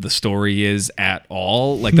what the story is at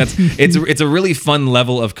all. Like it's a really fun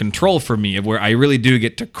level of control for me, of where I really do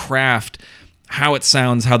get to craft how it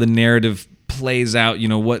sounds, how the narrative plays out,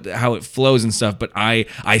 how it flows and stuff, but I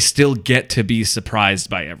still get to be surprised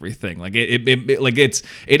by everything. Like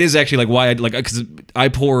it is actually like why because I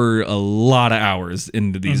pour a lot of hours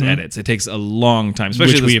into these edits. It takes a long time,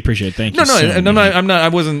 especially Which we appreciate. Thank you. No, so I'm much. not. I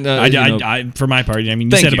wasn't. I for my part, I mean, you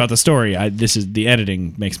Thank said you. about the story. This is the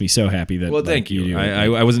editing makes me so happy that. Well, like, thank you. do it.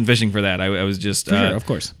 I wasn't fishing for that. I was just For sure, of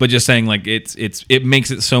course. but just saying like it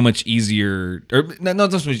makes it so much easier, or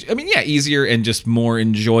not so much. I mean, yeah, easier and just more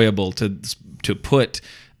enjoyable to put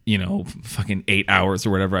fucking 8 hours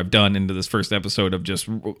or whatever I've done into this first episode of just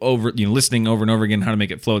listening over and over again how to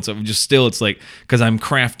make it flow. And so just still, it's like, because I'm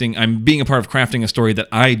being a part of crafting a story that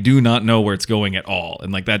I do not know where it's going at all,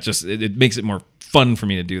 and like that just it makes it more fun for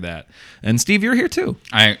me to do that. And Steve, you're here too.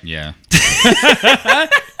 Yeah. I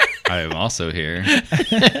am also here.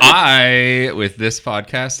 I, with this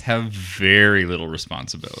podcast, have very little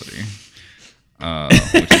responsibility.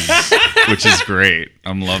 Which is great.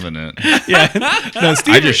 I'm loving it. Yeah, no,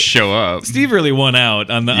 Steve. I just show up. Steve really won out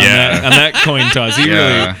on the Yeah. on that coin toss.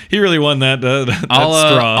 Yeah. He really won that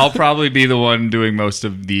straw. I'll probably be the one doing most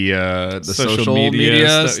of the social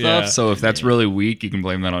media stuff. yeah. So if that's really weak, you can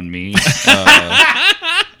blame that on me.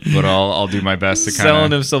 But I'll do my best to selling kind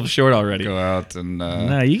of himself short already. go out and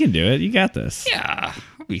No, you can do it. You got this. yeah,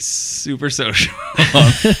 I'll be super social.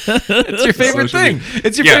 It's your favorite Social thing. media.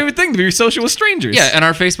 It's your Yeah. favorite thing to be social with strangers. Yeah, and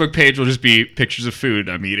our Facebook page will just be pictures of food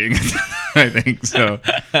I'm eating. I think so.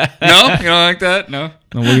 No, you don't like that? No.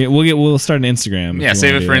 We'll start an Instagram. if Yeah, you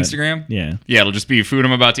save wanna it for do that. Instagram. Yeah. Yeah, it'll just be food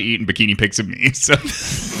I'm about to eat and bikini pics of me. So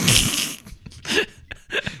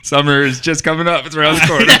summer is just coming up. It's around the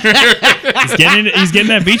corner. He's getting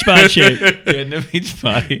that beach bod shape. in the beach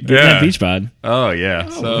body. Getting that beach bod. Oh yeah.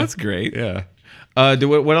 Oh, So that's great. yeah.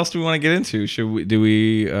 What else do we want to get into?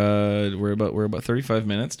 We're about 35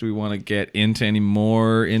 minutes. Do we want to get into any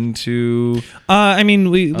more into? I mean,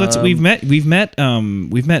 we've met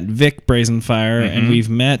Vic Brazenfire, and we've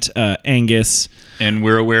met Angus. And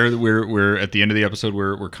we're aware that we're at the end of the episode.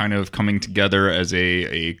 We're kind of coming together as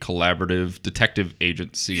a collaborative detective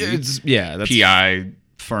agency. That's PI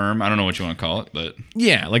firm. I don't know what you want to call it, but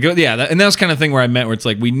yeah, and that was kind of thing where I met where it's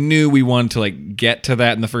like we knew we wanted to like get to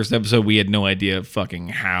that in the first episode. We had no idea fucking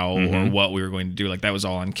how or what we were going to do. Like that was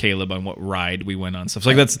all on Caleb on what ride we went on stuff.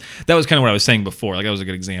 So like that was kind of what I was saying before. Like that was a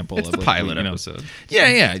good example. it's of the like, pilot episode.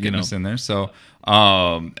 Yeah, Getting us in there. So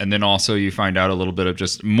and then also you find out a little bit of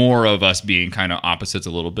just more of us being kind of opposites a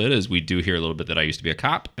little bit, as we do hear a little bit that I used to be a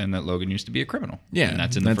cop and that Logan used to be a criminal. Yeah, and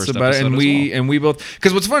that's in the first about episode it. And as we well. and we both,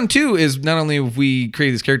 because what's fun too is not only have we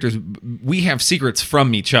created these characters, we have secrets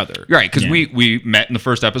from each other. Right, because Yeah. we met in the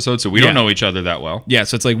first episode, so we Yeah. don't know each other that well. Yeah,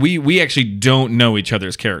 so it's like we actually don't know each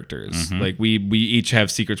other's characters. Like we each have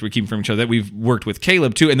secrets we keep from each other that we've worked with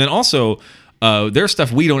Caleb too, and then also there's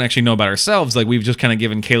stuff we don't actually know about ourselves. Like we've just kind of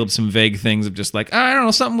given Caleb some vague things of just like, I don't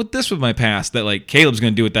know, something with my past that like Caleb's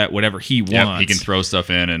going to do with that whatever he wants. Yeah, he can throw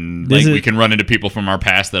stuff in, and This like is- we can run into people from our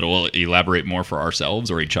past that will elaborate more for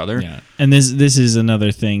ourselves or each other. Yeah. And this is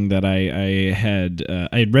another thing that I had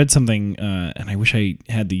read something, and I wish I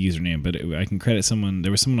had the username, but I can credit someone.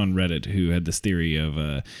 There was someone on Reddit who had this theory of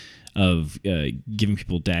giving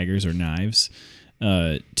people daggers or knives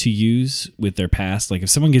to use with their past. Like if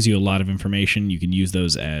someone gives you a lot of information, you can use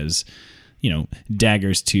those as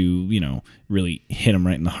daggers to really hit them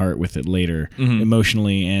right in the heart with it later,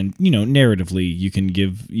 emotionally and narratively. You can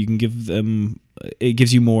give them. It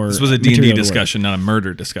gives you more. This was a D&D discussion, not a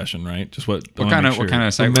murder discussion, right? Just what kind of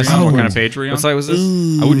site were you on? What kind of page were you on? What site was this?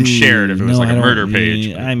 I wouldn't share it if it was like a murder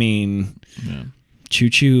page. I mean, choo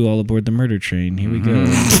choo, all aboard the murder train. Here we go.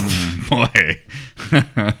 Boy.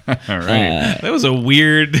 All right. That was a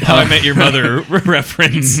weird How I Met Your Mother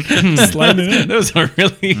reference. That was a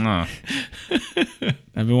really.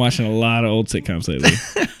 I've been watching a lot of old sitcoms lately.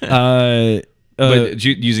 But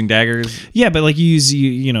using daggers? Yeah, but like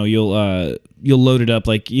you'll load it up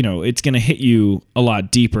like, it's going to hit you a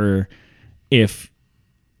lot deeper if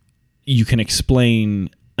you can explain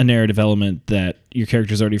a narrative element that your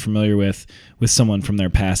character's already familiar with someone from their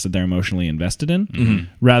past that they're emotionally invested in,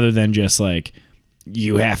 rather than just like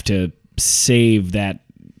you have to save that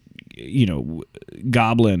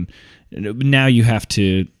goblin. Now you have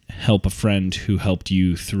to help a friend who helped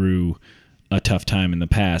you through a tough time in the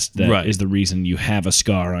past that is the reason you have a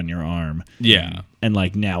scar on your arm. Yeah. And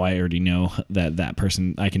like now I already know that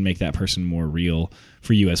person, I can make that person more real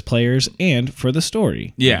for you as players and for the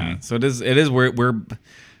story. Yeah. So it is we're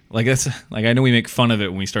like that's like I know we make fun of it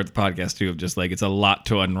when we start the podcast too, of just like it's a lot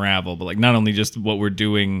to unravel, but like not only just what we're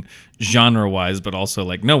doing genre wise, but also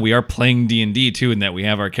like no, we are playing D&D too, in that we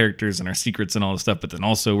have our characters and our secrets and all this stuff, but then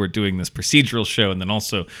also we're doing this procedural show, and then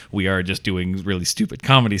also we are just doing really stupid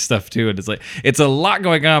comedy stuff too, and it's like it's a lot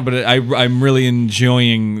going on, but I'm really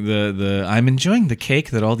enjoying I'm enjoying the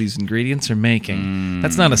cake that all these ingredients are making.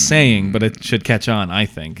 That's not a saying, but it should catch on, I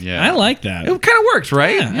think. Yeah, I like that. It kind of works,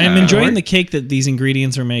 right? Yeah, I'm enjoying the cake that these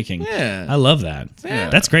ingredients are making. Yeah, I love that. Yeah.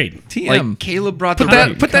 That's great. TM. Like Caleb brought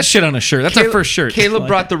put that shit on a shirt. That's our first shirt. Caleb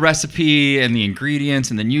brought the recipe and the ingredients,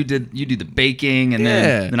 and then you do the baking, and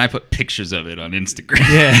then I put pictures of it on Instagram.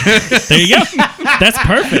 Yeah, there you go. That's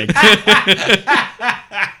perfect.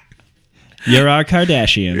 You're our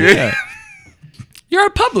Kardashian. Yeah. You're a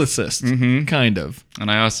publicist, kind of. And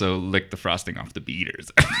I also licked the frosting off the beaters.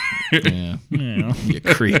 Yeah. You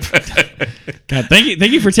creep. God, thank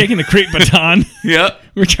you for taking the creep baton. Yep.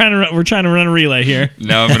 We're trying to run a relay here.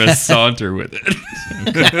 Now I'm gonna saunter with it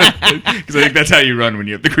because I think that's how you run when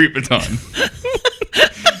you have the creep baton.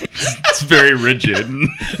 It's very rigid.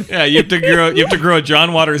 Yeah, you have to grow a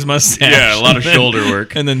John Waters mustache. Yeah, a lot of shoulder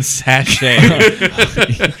work, and then sachet.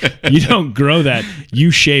 You don't grow that.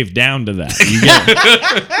 You shave down to that. You get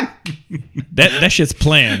it. That shit's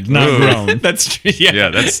planned, not grown. That's true. Yeah,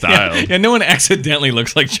 that's style. Yeah, no one accidentally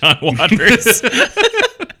looks like John Waters.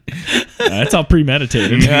 That's all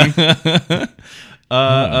premeditated.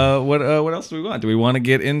 What else do we want? Do we want to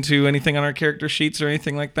get into anything on our character sheets or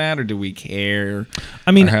anything like that, or do we care?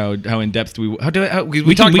 I mean, or how in depth do we?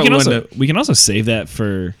 We can also save that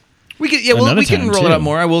for. We can roll it up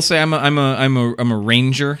more. I will say I'm a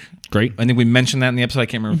ranger. Great. I think we mentioned that in the episode. I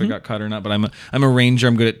can't remember if it got cut or not, but I'm a ranger.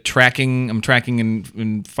 I'm good at tracking. I'm tracking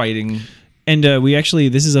and fighting. And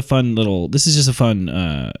this is just a fun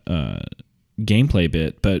gameplay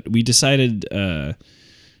bit, but we decided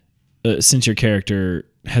since your character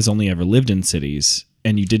has only ever lived in cities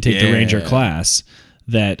and you did take the ranger class,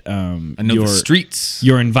 that I know the streets.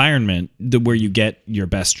 Your environment, where you get your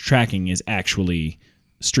best tracking, is actually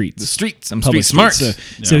streets. The streets. I'm street smart.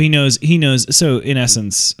 So he knows. So in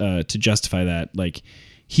essence, to justify that, like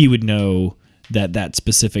he would know that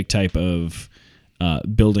specific type of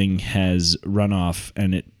building has runoff,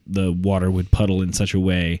 and the water would puddle in such a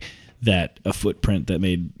way that a footprint that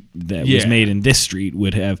was made in this street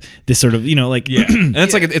would have this sort of, and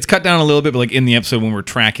it's like it's cut down a little bit, but like in the episode when we're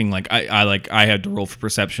tracking, like I had to roll for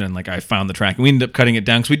perception, and like I found the tracking. We ended up cutting it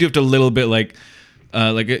down because we do have to a little bit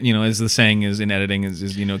as the saying is in editing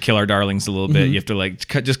is kill our darlings a little bit. You have to like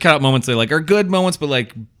cut out moments that like are good moments, but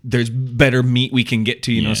like there's better meat we can get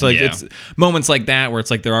to, so like it's moments like that where it's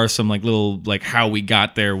like there are some like little like how we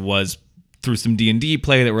got there was through some D&D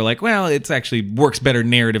play that we're like, well, it's actually works better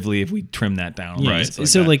narratively if we trim that down. Right.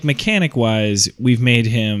 So like mechanic wise, we've made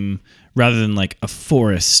him, rather than like a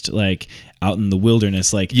forest, like out in the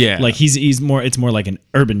wilderness, like he's more, it's more like an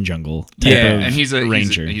urban jungle type of and he's a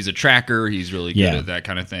ranger. He's a tracker. He's really good at that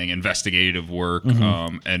kind of thing, investigative work.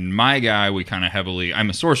 And my guy, I'm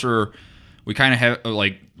a sorcerer. We kind of have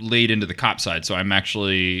like laid into the cop side, so I'm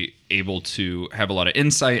actually able to have a lot of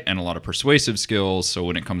insight and a lot of persuasive skills. So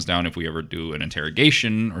when it comes down, if we ever do an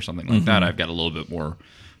interrogation or something like that, I've got a little bit more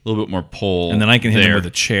little bit more pull. And then I can hit him there, with a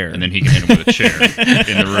chair. And then he can hit him with a chair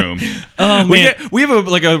in the room. Oh man. we have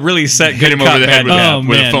a really set Hit good him cop, over the head bad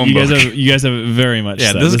with cop. a phone you guys book. have very much.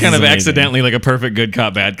 Yeah, set. this is kind of amazing. accidentally like a perfect good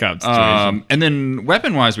cop, bad cop situation. And then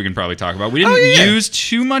weapon-wise, we can probably talk about. We didn't use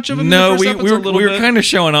too much of them. No, in the first we episode, were kind of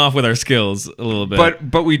showing off with our skills a little bit.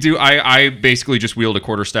 But we do. I basically just wield a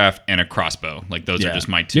quarterstaff and a crossbow. Like those Yeah. are just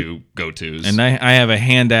my two go-tos. and I have a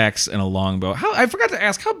hand axe and a longbow. I forgot to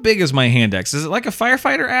ask, how big is my hand axe? Is it like a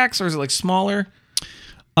firefighter axe or is it like smaller?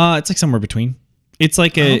 It's like somewhere between. It's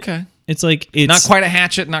like a. Okay. It's like it's Not quite a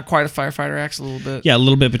hatchet, not quite a firefighter axe, a little bit. Yeah, a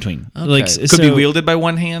little bit between. Okay. Like Could be wielded by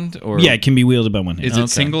one hand, or Yeah, it can be wielded by one hand. Is it Okay.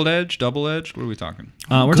 single edge, double edge? What are we talking?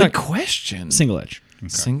 We're Good talking question. single edge.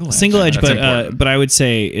 Single edge. But important. but I would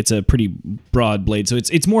say it's a pretty broad blade, so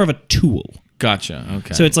it's more of a tool. Gotcha.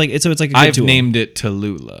 Okay. So it's like a good I've tool. named it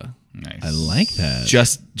Tallulah Nice. I like that.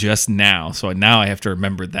 just now, so now I have to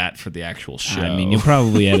remember that for the actual show. I mean, you'll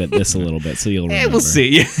probably edit this a little bit, so you'll remember. We'll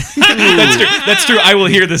see. That's true. I will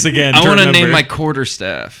hear this again. I want to remember. name my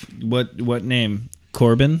quarterstaff What name?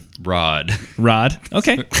 Corbin? Rod. Rod?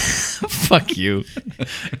 Okay. Fuck you.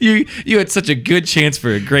 You had such a good chance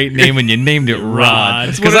for a great name and you named it Rod.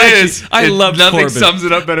 That's Because I loved Nothing Corbin. sums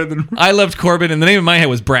it up better than I loved Corbin, and the name in my head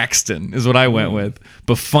was Braxton, is what I went with.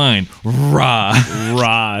 But fine, Rod.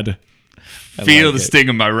 Rod. Feel like the it. sting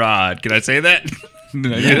of my rod. Can I say that?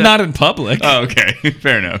 Did I do that? Not in public. Oh, okay.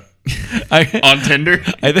 Fair enough. On Tinder?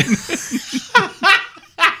 I think.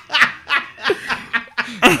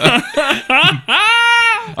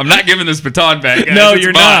 I'm not giving this baton back. Guys. No, It's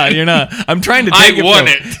you're mine. not. You're not. I'm trying to take I it. won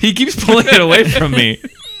from- it. He keeps pulling it away from me.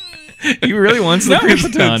 He really wants the creep It's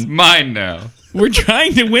baton. mine now. We're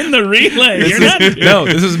trying to win the relay. You're not. No,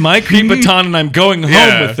 this is my creep baton, and I'm going home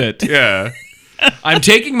Yeah. with it. Yeah. I'm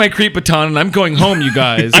taking my creep baton, and I'm going home, you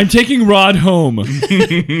guys. I'm taking Rod home.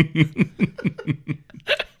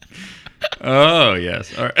 Oh,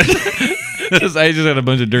 yes. All right. I just had a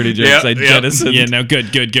bunch of dirty jokes. Yep, I yep. jettisoned. Yeah, no,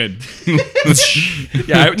 good. Yeah,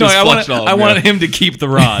 Just flush all of I them, wanted yeah. him to keep the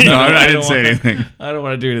rod. No, I don't didn't say want- anything. I don't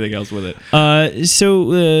want to do anything else with it.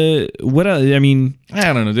 So what else? I mean,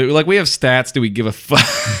 I don't know. Like, we have stats. Do we give a fuck?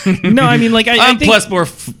 no, I mean, like, I I'm think,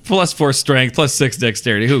 plus 4 strength, plus 6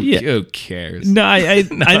 dexterity. Who cares? No, I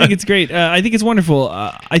think it's great. I think it's wonderful.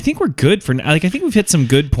 I think we're good for now. Like, I think we've hit some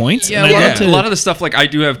good points. Yeah, and a I'd lot, like of, to- a lot of the stuff, like, I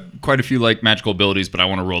do have quite a few, like, magical abilities, but I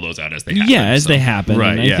want to roll those out as they happen. Yeah, as so. they happen.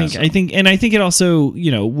 Right, And yeah, I think it also,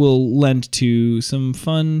 will lend to some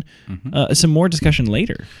fun, some more discussion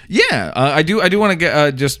later. Yeah, I do want to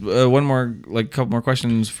get just one more, like, couple more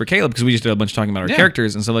questions for Caleb, because we just did a bunch talking about our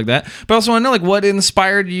characters and stuff like that. But I also want to know, like, what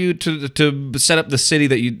inspired you to set up the city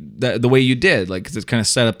the way you did, like, because it's kind of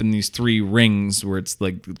set up in these 3 rings where it's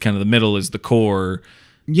like kind of the middle is the core.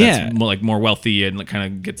 Yeah. That's more wealthy and like kind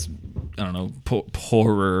of gets, I don't know,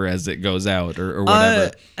 poorer as it goes out or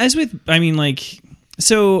whatever. I'm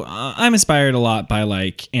inspired a lot by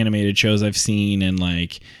like animated shows I've seen and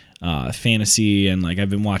like fantasy, and like I've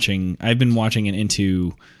been watching and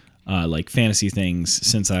into like fantasy things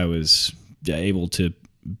since I was able to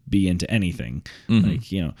be into anything. Like,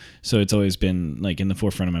 so it's always been like in the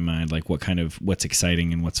forefront of my mind, like what's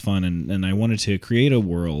exciting and what's fun, and I wanted to create a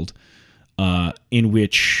world in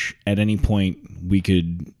which at any point we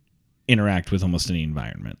could interact with almost any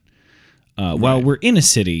environment. While we're in a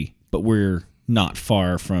city, but we're not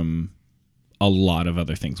far from a lot of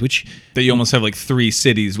other things, which That you almost have like 3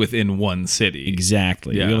 cities within one city.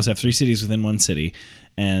 exactly. Yeah. We almost have 3 cities within one city,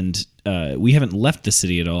 and we haven't left the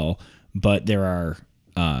city at all, but there are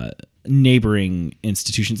neighboring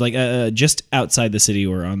institutions like just outside the city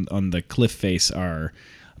or on the cliff face are,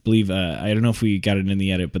 I believe, I don't know if we got it in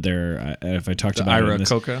the edit, but there, if I talked about it in this-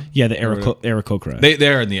 Aarakocra? yeah, the Aarakocra.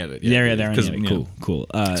 They're in the edit. They're in the Because, edit. Cool.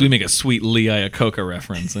 So we make a sweet Lee Iacocca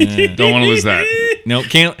reference. Don't want to lose that. No,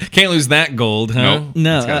 can't lose that gold, huh? Nope.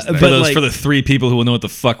 No, It's gotta stay. but like, For the 3 people who will know what the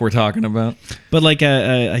fuck we're talking about. but like,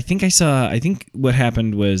 I think what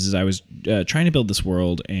happened was I was trying to build this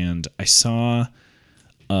world, and I saw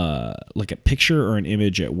like a picture or an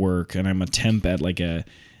image at work, and I'm a temp at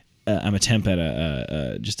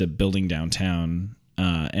just a building downtown,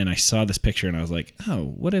 and I saw this picture, and I was like, oh,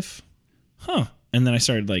 what if, and then I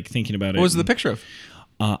started like thinking about it. What was the picture of?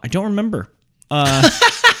 I don't remember.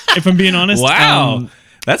 If I'm being honest. Wow.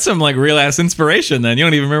 That's some like real ass inspiration then. You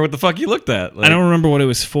don't even remember what the fuck you looked at. Like, I don't remember what it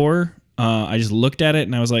was for. I just looked at it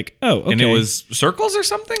and I was like, oh, okay. And it was circles or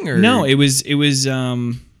something? Or? No, it was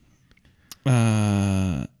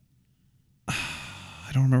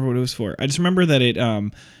I don't remember what it was for. I just remember that it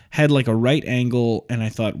had like a right angle, and I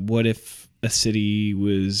thought, what if a city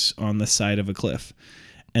was on the side of a cliff?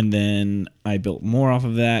 And then I built more off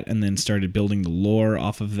of that, and then started building the lore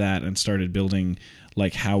off of that, and started building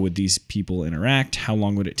like how would these people interact? How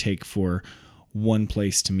long would it take for one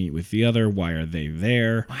place to meet with the other? Why are they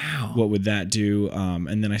there? Wow. What would that do?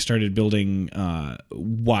 And then I started building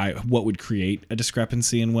what would create a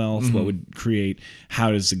discrepancy in wealth? What would create?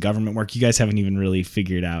 How does the government work? You guys haven't even really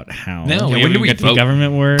figured out how. No, when do we the vote?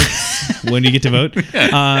 government works? When do you get to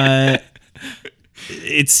vote?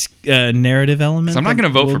 It's a narrative element. So I'm not that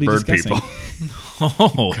going to vote we'll for be bird discussing. people.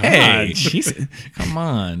 Oh, hey. Jesus. Come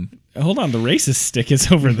on. Hold on, the racist stick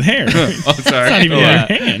is over there. Oh, sorry. Not even Yeah.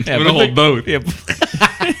 in your hand. I'm going to hold both. Yeah.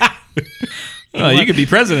 Oh, you could be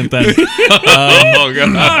president then. Oh, God.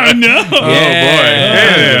 Oh no!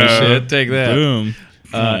 Yeah. Shit, take that. Boom.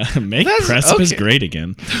 Make That's- precipice okay. great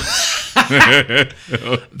again.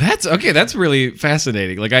 That's okay. That's really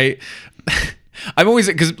fascinating. Like I'm always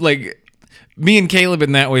because like me and Caleb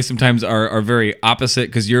in that way sometimes are very opposite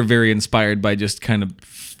because you're very inspired by just kind of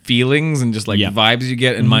feelings and just like Yeah. vibes you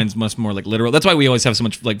get, and mine's much more like literal. That's why we always have so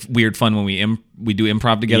much like weird fun when we do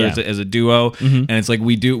improv together Yeah. as a duo, and it's like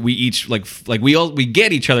we each like we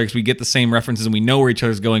get each other because we get the same references and we know where each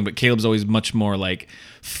other's going. But Caleb's always much more like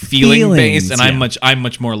feeling based, and Feelings, I'm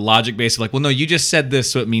much more logic based. Like, well, no, you just said this,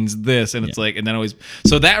 so it means this, and it's like, and then always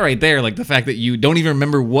so that right there, like the fact that you don't even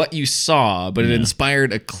remember what you saw, but it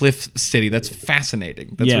inspired a cliff city. That's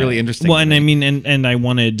fascinating. That's really interesting. Well, to and me. I mean, and I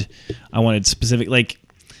wanted specific like,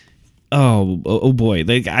 oh boy,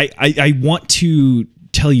 like I want to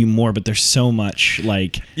tell you more, but there's so much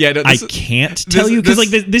like Yeah, no, I this is- can't tell you because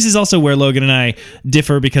this- like this is also where Logan and I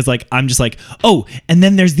differ because like I'm just like, oh, and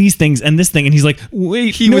then there's these things and this thing, and he's like,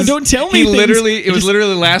 wait, don't tell me. He things. literally, it was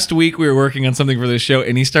literally last week we were working on something for this show,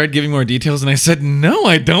 and he started giving more details, and I said, no,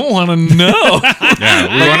 I don't want to know.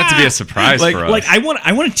 Yeah, we want it to be a surprise Like- for us. Like I want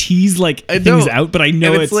to tease like I things know. out, but I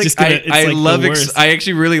know And it's like, just gonna. I It's like love the worst. I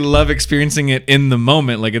actually really love experiencing it in the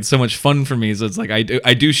moment. Like it's so much fun for me. So it's like I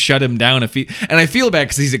do shut him down if he, and I feel bad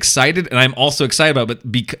because he's excited and I'm also excited about it.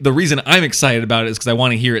 But the reason I'm excited about it is because I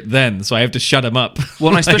want to hear it then. So I have to shut him up. Well,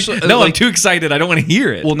 and I Like, especially- no, I'm like- too excited. I don't want to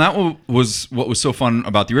hear it. Well, that was what was so fun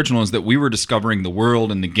about the original is that we were discovering the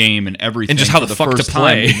world and the game and everything, And just how for the fuck to first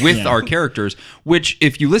play. time with Yeah. our characters. Which,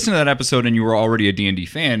 if you listen to that episode and you were already a D&D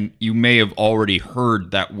fan, you may have already heard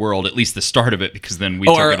that world, at least the start of it, because then we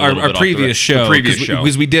took it a little bit our off previous show. the previous 'cause show.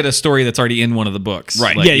 because we did a story that's already in one of the books.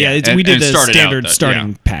 Right. Like, yeah. And- we did and the started out standard that- starting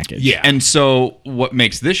yeah. package. Yeah. And so, what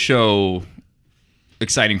makes this show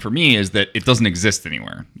exciting for me is that it doesn't exist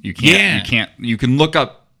anywhere. You can't. You can look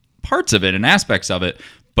up parts of it and aspects of it,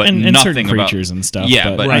 but And nothing certain about creatures and stuff, Yeah,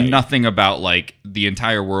 but- but Right. nothing about like the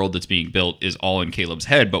entire world that's being built is all in Caleb's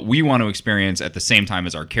head. But we want to experience at the same time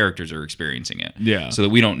as our characters are experiencing it. Yeah. So that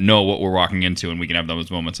we don't know what we're walking into, and we can have those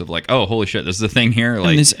moments of like, oh, holy shit, this is a thing here.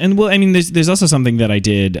 Like, There's also something that I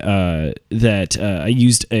did that I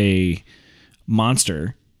used a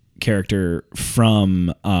monster character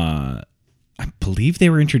from I believe they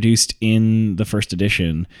were introduced in the first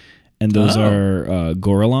edition, and those are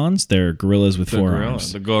Gorillons. They're gorillas with four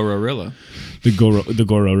arms. The Gorilla. The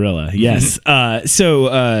Gorilla. Yes.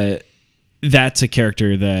 So that's a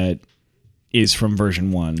character that is from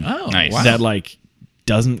version 1. Oh, Nice. wow. That like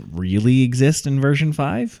doesn't really exist in version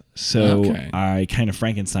 5. So Okay. I kind of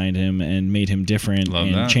Frankensteined him and made him different Love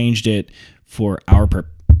and that. changed it for our purpose.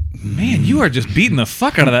 Man, you are just beating the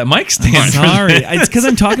fuck out of that mic stand. I'm sorry. It's because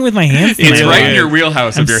I'm talking with my hands. it's tonight. right in your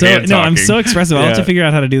wheelhouse of your hand talking. I'm so expressive. I'll have to Yeah. figure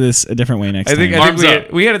out how to do this a different way next I think, time. I think Arms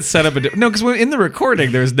up. we had it set up. No, because in the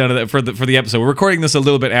recording, there was none of that for the episode. We're recording this a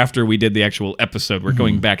little bit after we did the actual episode. We're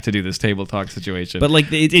going back to do this table talk situation. But like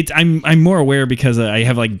I'm more aware because I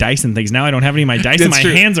have like dice and things. Now I don't have any of my dice, and my That's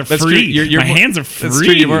true. hands are That's free. true. You're my more- hands are free. That's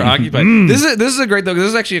true. You're more occupied. This is a great though. This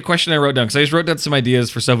is actually a question I wrote down because I just wrote down some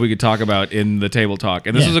ideas for stuff we could talk about in the table talk.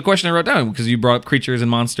 And this Yeah. was a question I wrote down because you brought up creatures and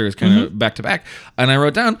monsters kind of back to back. And I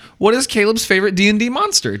wrote down, what is Caleb's favorite D&D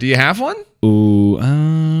monster? Do you have one? Ooh,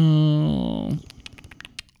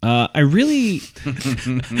 I really,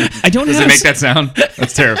 I don't Does have. it make that sound?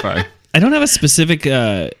 That's terrifying. I don't have a specific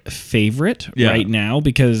favorite Yeah. right now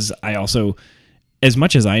because I also, as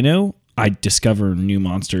much as I know, I discover new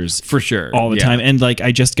monsters For sure. all the Yeah. time. And like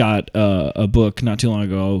I just got a book not too long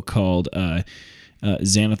ago called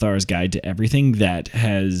Xanathar's Guide to Everything that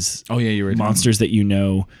has Oh, yeah, you were monsters that you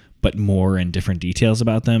know, but more and different details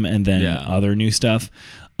about them, and then Yeah. other new stuff.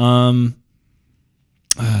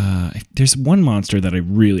 There's one monster that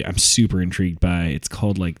I'm super intrigued by. It's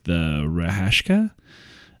called like the Rahashka,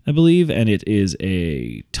 I believe, and it is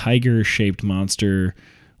a tiger-shaped monster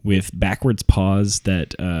with backwards paws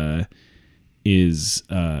that is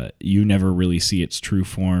you never really see its true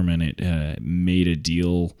form, and it made a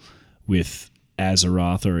deal with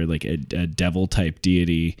Azeroth or like a devil type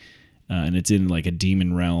deity, and it's in like a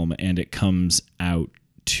demon realm, and it comes out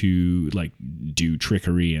to like do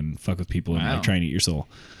trickery and fuck with people and like try and eat your soul.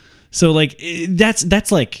 So like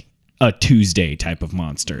that's like a Tuesday type of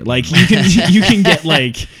monster. Like you can get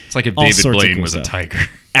like It's like if all David sorts of Blaine cool was stuff. a tiger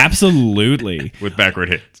Absolutely. with backward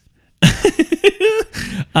hits.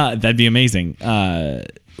 That'd be amazing. I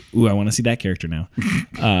want to see that character now.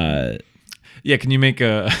 Yeah, can you make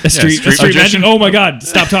a Street magician? magic. Oh my God!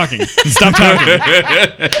 Stop talking! Stop talking!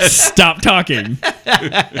 Stop talking!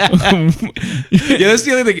 Yeah, that's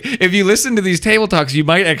the other thing. If you listen to these table talks, you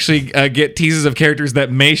might actually get teases of characters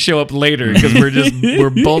that may show up later because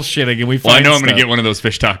we're bullshitting and we find Well, I know I'm stuff. going to get one of those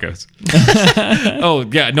fish tacos. Oh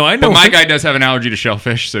yeah, no, I know. But my guy does have an allergy to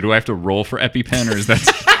shellfish, so do I have to roll for EpiPen, or is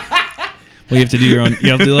that... Well, you have to do your own.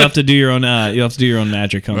 You'll have to do your own. You'll have to do your own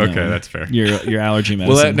magic on that Okay, one. that's fair. Your allergy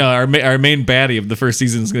medicine. Well, our main baddie of the first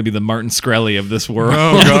season is going to be the Martin Scully of this world.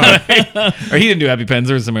 Oh, God. Or he didn't do EpiPens.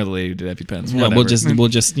 There was some other lady who did EpiPens. Yeah, Whatever. we'll just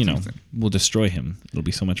we'll destroy him. It'll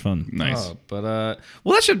be so much fun. Nice. Oh, but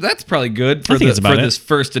that's probably good for I think it's about it. this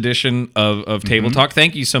first edition of Table Talk.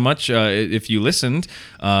 Thank you so much if you listened,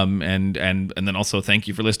 and then also thank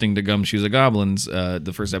you for listening to Gumshoes Goblins,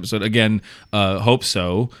 the first episode. Again, hope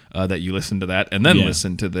so that you listened to that and then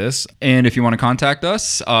listen to this. And if you want to contact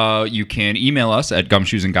us, you can email us at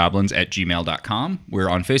gumshoesandgoblins@gmail.com. We're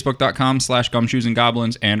on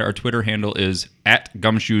facebook.com/gumshoesandgoblins, and our Twitter handle is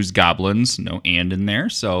 @gumshoesgoblins. No and in there,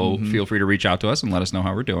 so feel free to reach out to us and let us know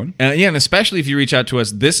how we're doing. And especially if you reach out to us,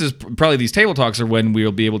 this is probably these table talks are when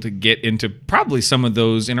we'll be able to get into probably some of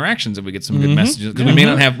those interactions if we get some good messages. Because we may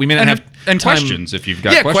not have And time. questions, if you've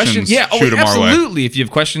got questions, Yeah, shoot them our way. absolutely. If you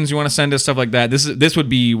have questions, you want to send us stuff like that. This would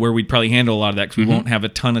be where we'd probably handle a lot of that because we won't have a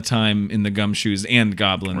ton of time in the Gumshoes and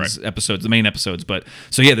Goblins episodes, the main episodes. But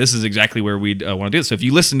so yeah, this is exactly where we'd want to do it. So if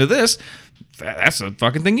you listen to this, that's a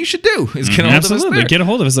fucking thing you should do. Is get a hold of us Absolutely, there. get a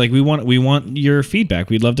hold of us. Like we want your feedback.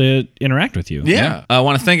 We'd love to interact with you. Yeah. I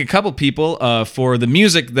want to thank a couple people for the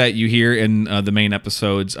music that you hear in the main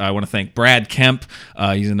episodes. I want to thank Brad Kemp.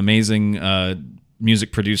 He's an amazing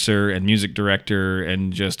music producer and music director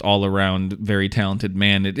and just all around very talented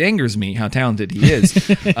man. It angers me how talented he is.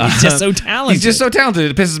 He's just so talented. He's just so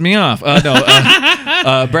talented. It pisses me off.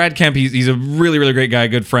 Brad Kemp, he's a really, really great guy,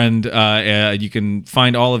 good friend. You can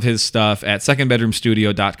find all of his stuff at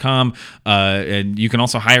secondbedroomstudio.com. And you can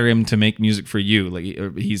also hire him to make music for you. Like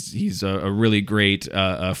he's a really great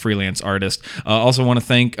freelance artist. Also want to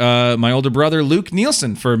thank my older brother, Luke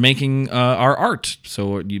Nielsen, for making our art.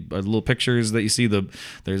 So little pictures that you see,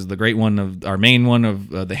 there's the great one of our main one of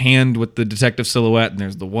the hand with the detective silhouette, and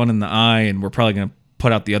there's the one in the eye, and we're probably going to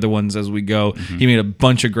put out the other ones as we go. He made a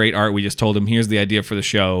bunch of great art. We just told him, here's the idea for the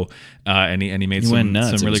show, and he made some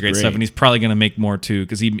really great stuff, and he's probably going to make more too,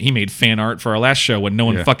 because he made fan art for our last show when no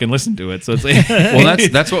one fucking listened to it. So it's like, well,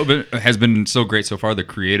 that's what has been so great so far, the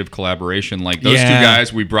creative collaboration. Like those two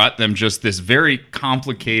guys, we brought them just this very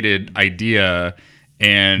complicated idea,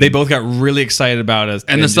 and they both got really excited about us.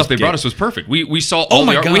 And the stuff they brought us was perfect. We saw all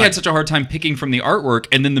the art. We had such a hard time picking from the artwork,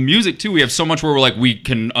 and then the music too. We have so much where we're like, we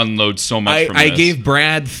can unload so much from this. I gave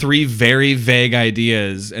Brad 3 very vague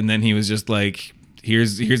ideas, and then he was just like,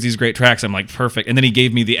 here's these great tracks. I'm like, perfect. And then he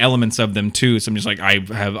gave me the elements of them too. So I'm just like, I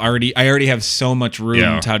already have so much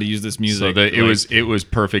room to how to use this music. So it was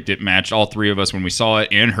perfect. It matched all three of us when we saw it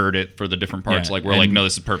and heard it for the different parts. Yeah. Like we're like, no,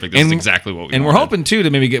 this is perfect. This is exactly what we and wanted. we're hoping too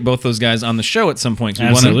to maybe get both those guys on the show at some point.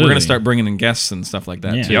 We're going to start bringing in guests and stuff like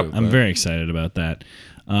that too. Yep. I'm very excited about that.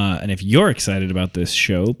 And if you're excited about this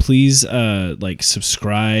show, please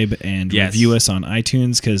subscribe and review us on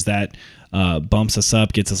iTunes, because that bumps us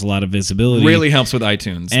up, gets us a lot of visibility. Really helps with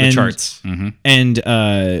iTunes, the charts. And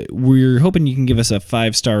we're hoping you can give us a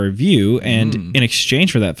 5-star review. And in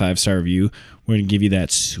exchange for that 5-star review, we're going to give you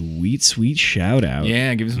that sweet, sweet shout out.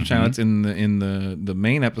 Yeah, give you some shout outs in the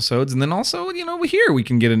main episodes. And then also, here we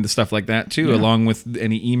can get into stuff like that too, along with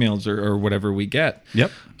any emails or whatever we get.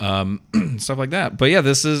 Yep. Stuff like that. But yeah,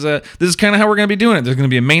 this is kind of how we're going to be doing it. There's going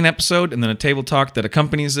to be a main episode and then a table talk that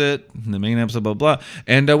accompanies it. And the main episode, blah, blah.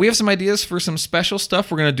 And we have some ideas for some special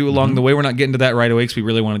stuff we're going to do along the way. We're not getting to that right away because we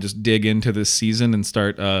really want to just dig into this season and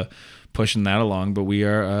start pushing that along. But we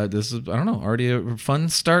are this is, I don't know, already a fun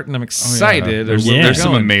start, and I'm excited. There's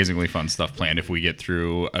some amazingly fun stuff planned. If we get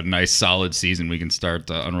through a nice solid season, we can start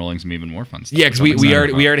unrolling some even more fun stuff. Yeah, because we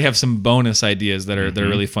already have some bonus ideas that are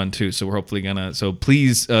really fun too. So we're hopefully gonna. So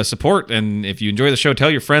please support, and if you enjoy the show,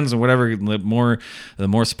 tell your friends and whatever. The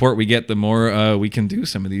more support we get, the more we can do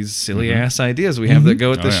some of these silly ass ideas we have that go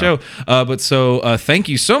with the show. But thank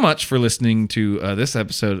you so much for listening to this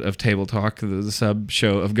episode of Table Talk, the sub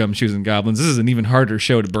show of Gumshoes and and Goblins. This is an even harder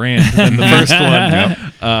show to brand than the first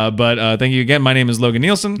one. But thank you again. My name is Logan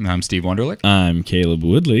Nielsen. I'm Steve Wunderlich. I'm Caleb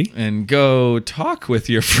Woodley. And go talk with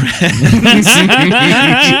your friends.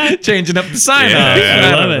 Changing up the sign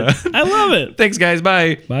off. I love it. Thanks, guys.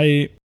 Bye. Bye.